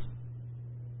Jesus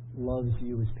loves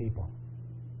you, His people.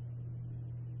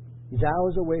 He's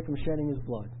hours away from shedding His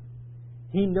blood.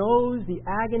 He knows the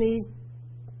agony.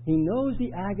 He knows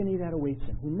the agony that awaits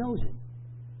Him. He knows it.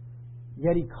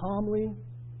 Yet He calmly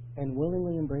and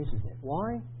willingly embraces it.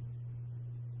 Why?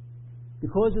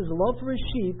 Because His love for His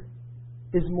sheep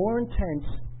is more intense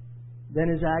than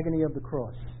His agony of the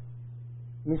cross.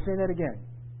 Let me say that again.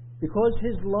 Because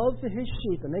His love for His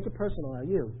sheep, and make it personal now,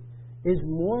 you, is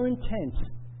more intense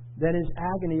than His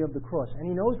agony of the cross. And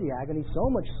He knows the agony, so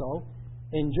much so,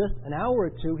 in just an hour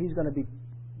or two, He's going to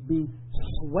be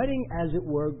sweating, as it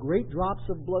were, great drops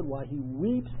of blood while He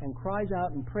weeps and cries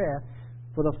out in prayer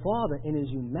for the Father in His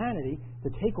humanity to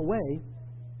take away,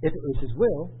 if it was His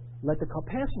will, let the cup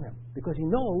pass from Him, because He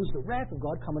knows the wrath of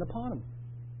God coming upon Him.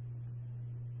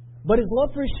 But His love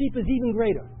for His sheep is even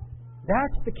greater.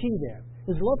 That's the key there.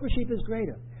 His love for sheep is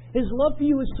greater. His love for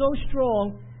you is so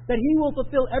strong that He will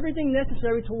fulfill everything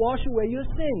necessary to wash away your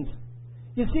sins.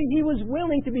 You see, He was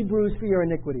willing to be bruised for your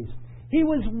iniquities. He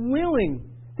was willing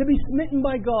to be smitten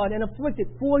by God and afflicted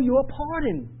for your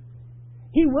pardon.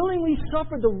 He willingly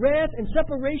suffered the wrath and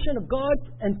separation of God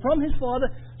and from His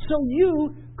Father so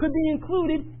you could be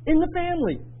included in the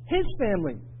family, his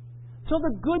family. So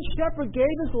the Good Shepherd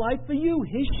gave his life for you,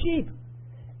 his sheep.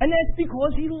 And that's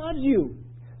because he loves you.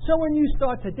 So when you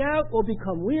start to doubt or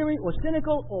become weary or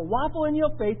cynical or waffle in your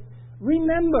faith,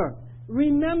 remember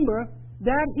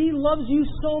that he loves you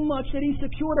so much that he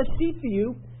secured a seat for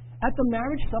you at the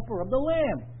marriage supper of the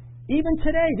Lamb. Even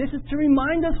today, this is to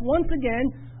remind us once again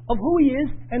of who he is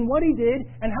and what he did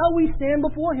and how we stand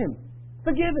before him.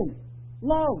 Forgiven,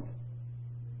 loved,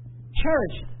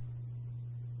 cherished,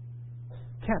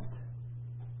 kept.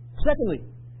 Secondly,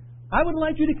 I would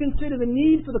like you to consider the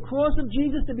need for the cross of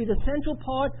Jesus to be the central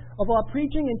part of our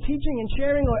preaching and teaching and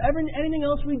sharing or anything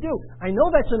else we do. I know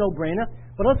that's a no-brainer,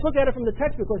 but let's look at it from the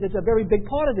text because it's a very big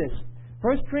part of this.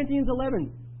 1 Corinthians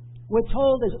 11, we're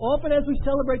told as often as we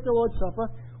celebrate the Lord's Supper,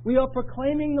 we are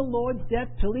proclaiming the Lord's death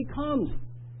till he comes.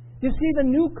 You see, the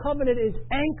new covenant is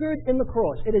anchored in the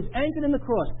cross. It is anchored in the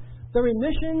cross. The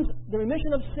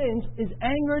remission of sins is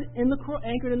anchored in the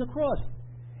cross.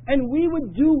 And we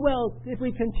would do well if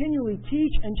we continually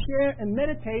teach and share and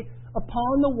meditate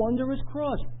upon the wondrous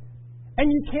cross.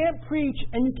 And you can't preach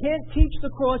and you can't teach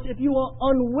the cross if you are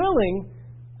unwilling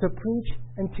to preach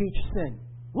and teach sin.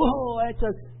 Whoa, that's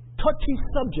a touchy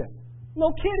subject.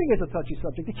 No kidding, it's a touchy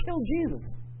subject. It killed Jesus.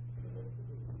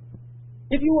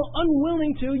 If you are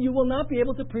unwilling to, you will not be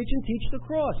able to preach and teach the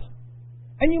cross.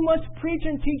 And you must preach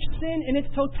and teach sin in its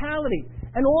totality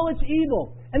and all its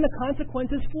evil and the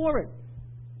consequences for it.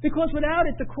 Because without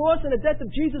it, the cross and the death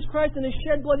of Jesus Christ and his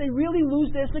shed blood, they really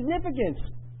lose their significance.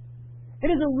 It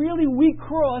is a really weak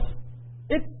cross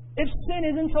if sin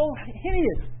isn't so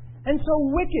hideous and so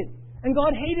wicked. And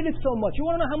God hated it so much. You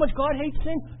want to know how much God hates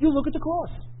sin? You look at the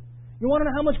cross. You want to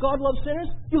know how much God loves sinners?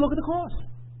 You look at the cross.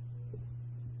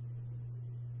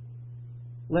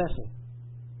 Lastly,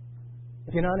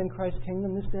 if you're not in Christ's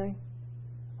kingdom this day,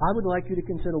 I would like you to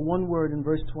consider one word in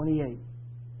verse 28.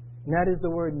 And that is the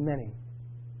word many.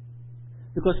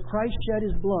 Because Christ shed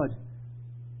his blood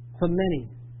for many,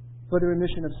 for the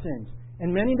remission of sins.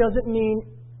 And many doesn't mean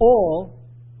all,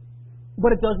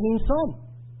 but it does mean some.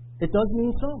 It does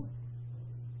mean some.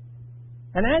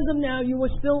 And as of now, you are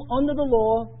still under the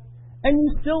law, and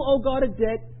you still owe God a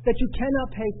debt that you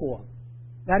cannot pay for.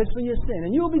 That is for your sin.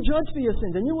 And you will be judged for your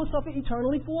sins, and you will suffer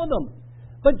eternally for them.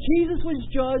 But Jesus was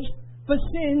judged for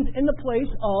sins in the place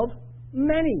of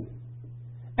many.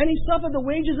 And he suffered the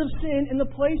wages of sin in the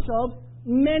place of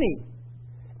many.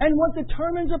 And what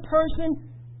determines a person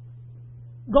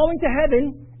going to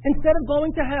heaven instead of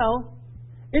going to hell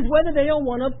is whether they are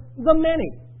one of the many.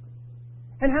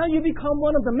 And how you become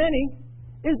one of the many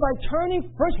is by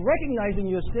first recognizing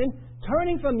your sin,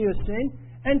 turning from your sin,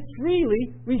 and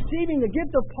freely receiving the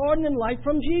gift of pardon and life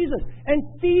from Jesus, and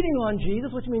feeding on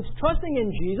Jesus, which means trusting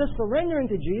in Jesus, surrendering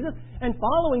to Jesus, and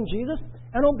following Jesus,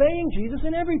 and obeying Jesus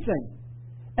in everything.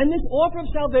 And this offer of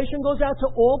salvation goes out to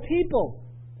all people,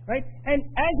 right? And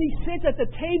as he sits at the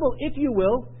table, if you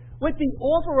will, with the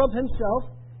offer of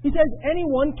himself, he says,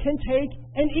 anyone can take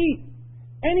and eat.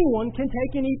 Anyone can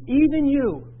take and eat, even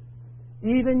you.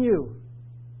 Even you.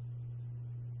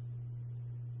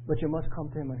 But you must come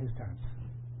to him on his terms.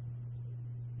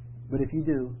 But if you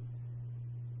do,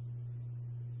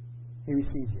 he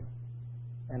receives you,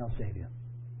 and he'll save you.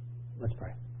 Let's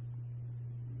pray.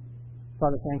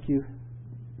 Father, thank you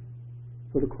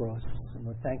for the cross. And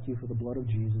Lord, thank you for the blood of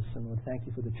Jesus. And Lord, thank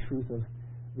you for the truth of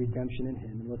redemption in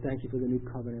him. And Lord, thank you for the new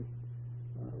covenant.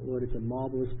 Lord, it's a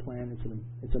marvelous plan.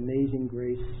 It's amazing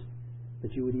grace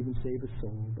that you would even save a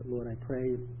soul. But Lord, I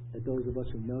pray that those of us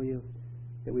who know you,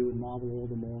 that we would marvel all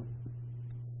the more.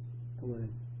 Lord,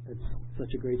 it's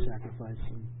such a great sacrifice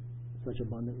and such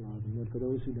abundant love. And Lord, for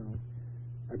those who don't,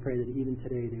 I pray that even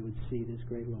today they would see this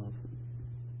great love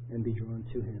and be drawn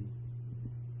to him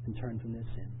and turn from their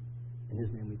sin. In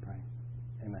his name we pray.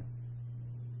 Amen.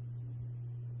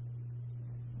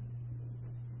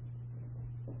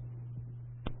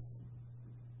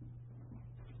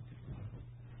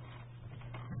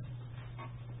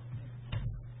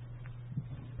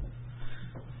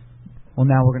 Well,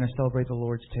 now we're going to celebrate the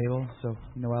Lord's table. So,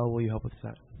 Noel, will you help with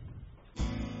that?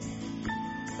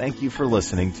 Thank you for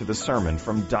listening to the sermon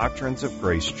from Doctrines of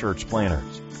Grace Church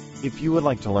Planners. If you would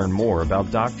like to learn more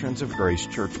about Doctrines of Grace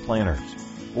Church Planners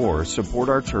or support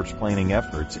our church planning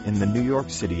efforts in the New York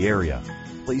City area,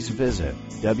 please visit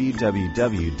www.dg-cp.org.